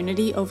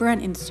community over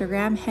on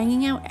Instagram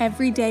hanging out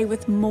every day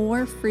with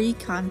more free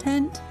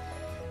content?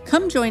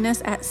 Come join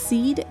us at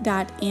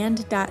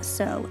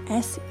seed.and.so,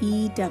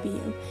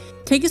 S-E-W.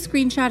 Take a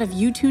screenshot of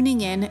you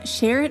tuning in,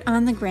 share it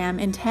on the gram,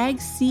 and tag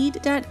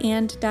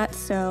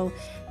seed.and.so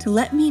to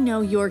let me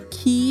know your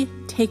key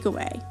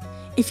takeaway.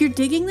 If you're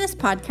digging this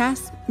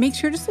podcast, make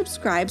sure to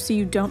subscribe so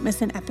you don't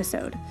miss an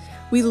episode.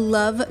 We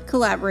love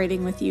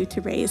collaborating with you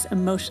to raise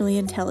emotionally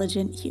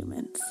intelligent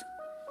humans.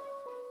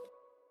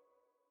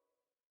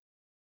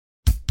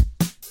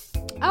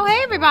 Oh,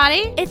 hey,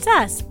 everybody. It's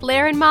us,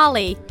 Blair and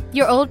Molly,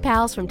 your old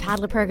pals from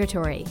Toddler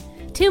Purgatory.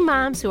 2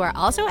 moms who are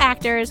also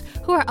actors,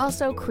 who are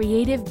also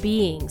creative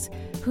beings,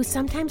 who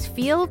sometimes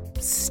feel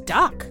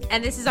stuck.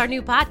 And this is our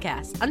new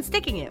podcast,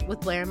 Unsticking It with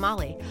Blair and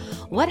Molly.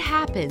 What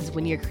happens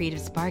when your creative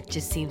spark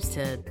just seems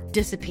to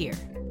disappear?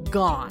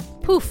 Gone.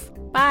 Poof.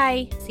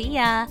 Bye. See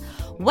ya.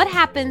 What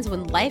happens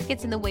when life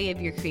gets in the way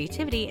of your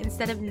creativity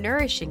instead of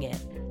nourishing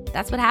it?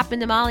 That's what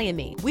happened to Molly and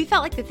me. We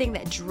felt like the thing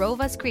that drove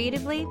us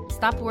creatively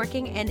stopped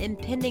working, and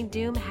impending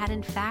doom had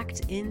in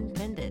fact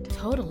impended.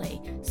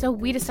 Totally. So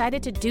we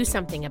decided to do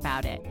something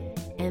about it.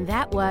 And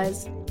that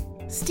was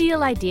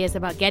steal ideas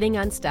about getting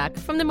unstuck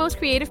from the most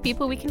creative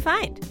people we can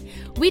find.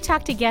 We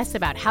talk to guests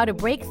about how to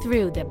break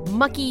through the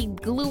mucky,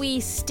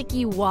 gluey,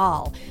 sticky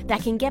wall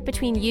that can get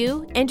between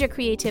you and your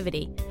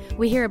creativity.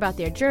 We hear about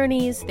their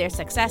journeys, their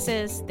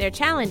successes, their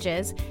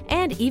challenges,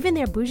 and even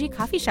their bougie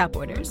coffee shop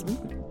orders.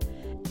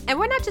 And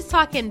we're not just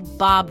talking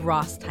Bob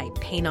Ross type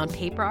paint on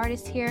paper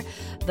artists here,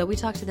 though we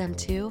talk to them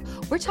too.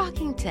 We're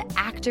talking to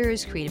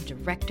actors, creative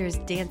directors,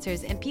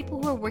 dancers, and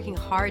people who are working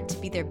hard to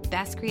be their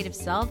best creative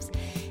selves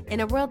in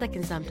a world that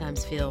can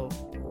sometimes feel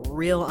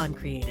real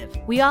uncreative.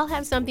 We all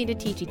have something to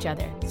teach each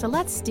other, so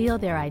let's steal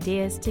their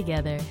ideas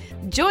together.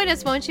 Join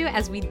us, won't you,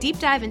 as we deep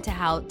dive into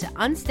how to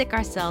unstick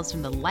ourselves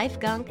from the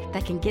life gunk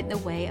that can get in the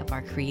way of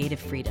our creative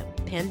freedom.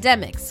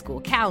 Pandemics,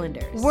 school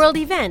calendars, world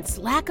events,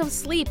 lack of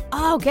sleep.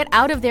 Oh, get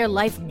out of their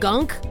life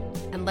gunk.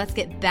 And let's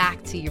get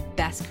back to your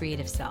best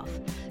creative self.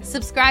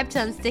 Subscribe to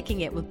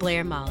Unsticking It with Blair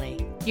and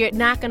Molly. You're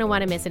not going to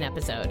want to miss an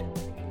episode.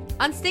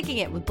 Unsticking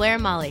It with Blair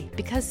and Molly,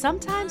 because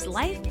sometimes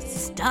life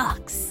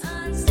sucks.